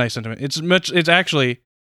it's not a nice sentiment. It's actually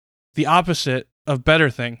the opposite of Better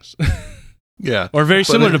Things. Yeah. Or very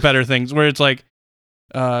similar to Better Things, where it's like,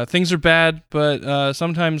 things are bad, but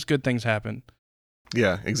sometimes good things happen.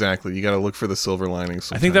 Yeah, exactly. You got to look for the silver linings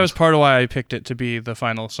sometimes. I think that was part of why I picked it to be the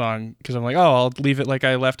final song, because I'm like, oh, I'll leave it like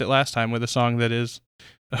I left it last time with a song that is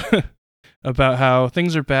about how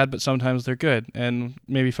things are bad, but sometimes they're good, and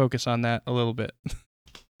maybe focus on that a little bit.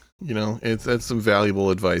 You know, that's some valuable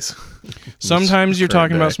advice. Sometimes you're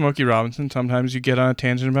talking about day. Smokey Robinson, sometimes you get on a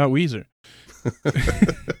tangent about Weezer.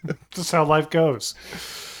 Just how life goes.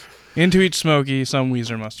 Into each Smokey, some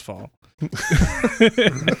Weezer must fall.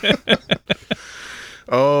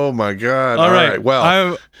 Oh my God! All right.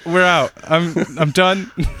 Well, we're out. I'm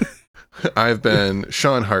done. I've been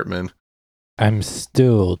Sean Hartman. I'm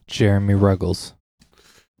still Jeremy Ruggles.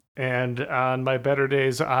 And on my better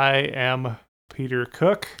days, I am Peter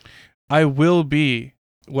Cook. I will be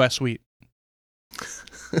Wes Wheat.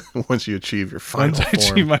 Once you achieve your final Once I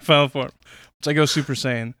form. achieve my final form. Once I go Super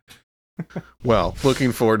Saiyan. Well,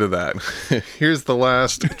 looking forward to that. Here's the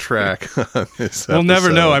last track on this We'll never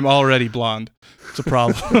episode. know I'm already blonde. It's a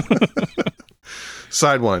problem.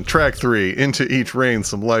 Side 1, track 3, Into Each Rain,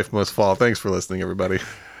 Some Life Must Fall. Thanks for listening, everybody.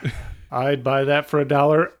 I'd buy that for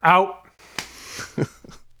 $1. Out.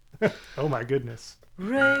 Oh my goodness.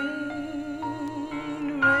 Rain,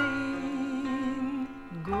 rain,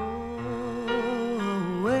 go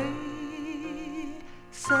away.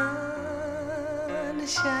 Sunshine,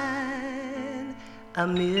 I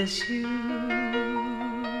miss you.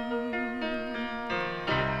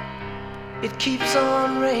 It keeps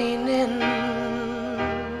on raining,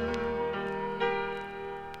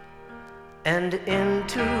 and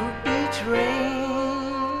into each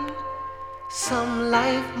rain, some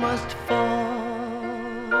life must fall.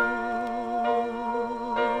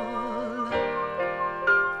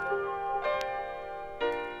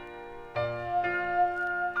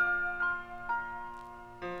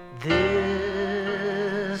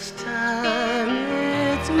 This time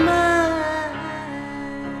it's mine.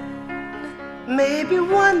 Maybe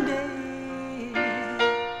one day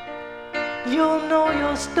you'll know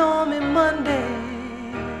your stormy Monday.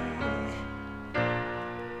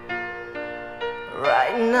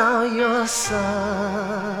 Right now your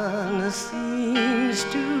sun seems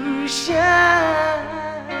to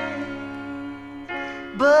shine,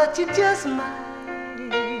 but you just might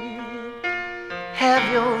have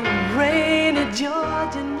your rainy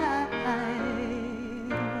Georgia night,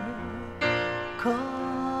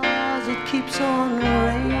 'cause it keeps on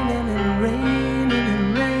raining and raining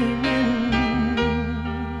and raining,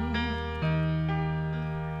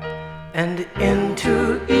 and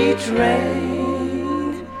into each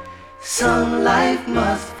rain some life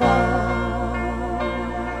must fall,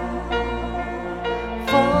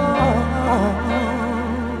 fall.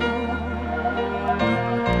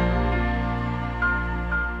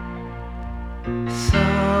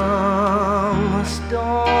 Some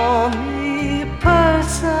stormy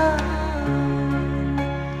person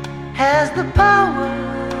has the power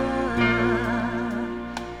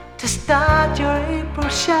to start your April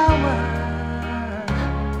shower.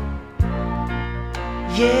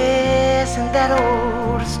 Yes, and that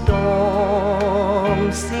old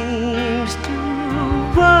storm seems to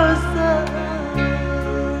worsen.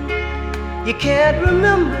 You can't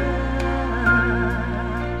remember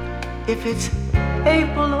if it's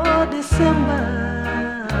April or December.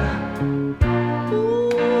 Ooh.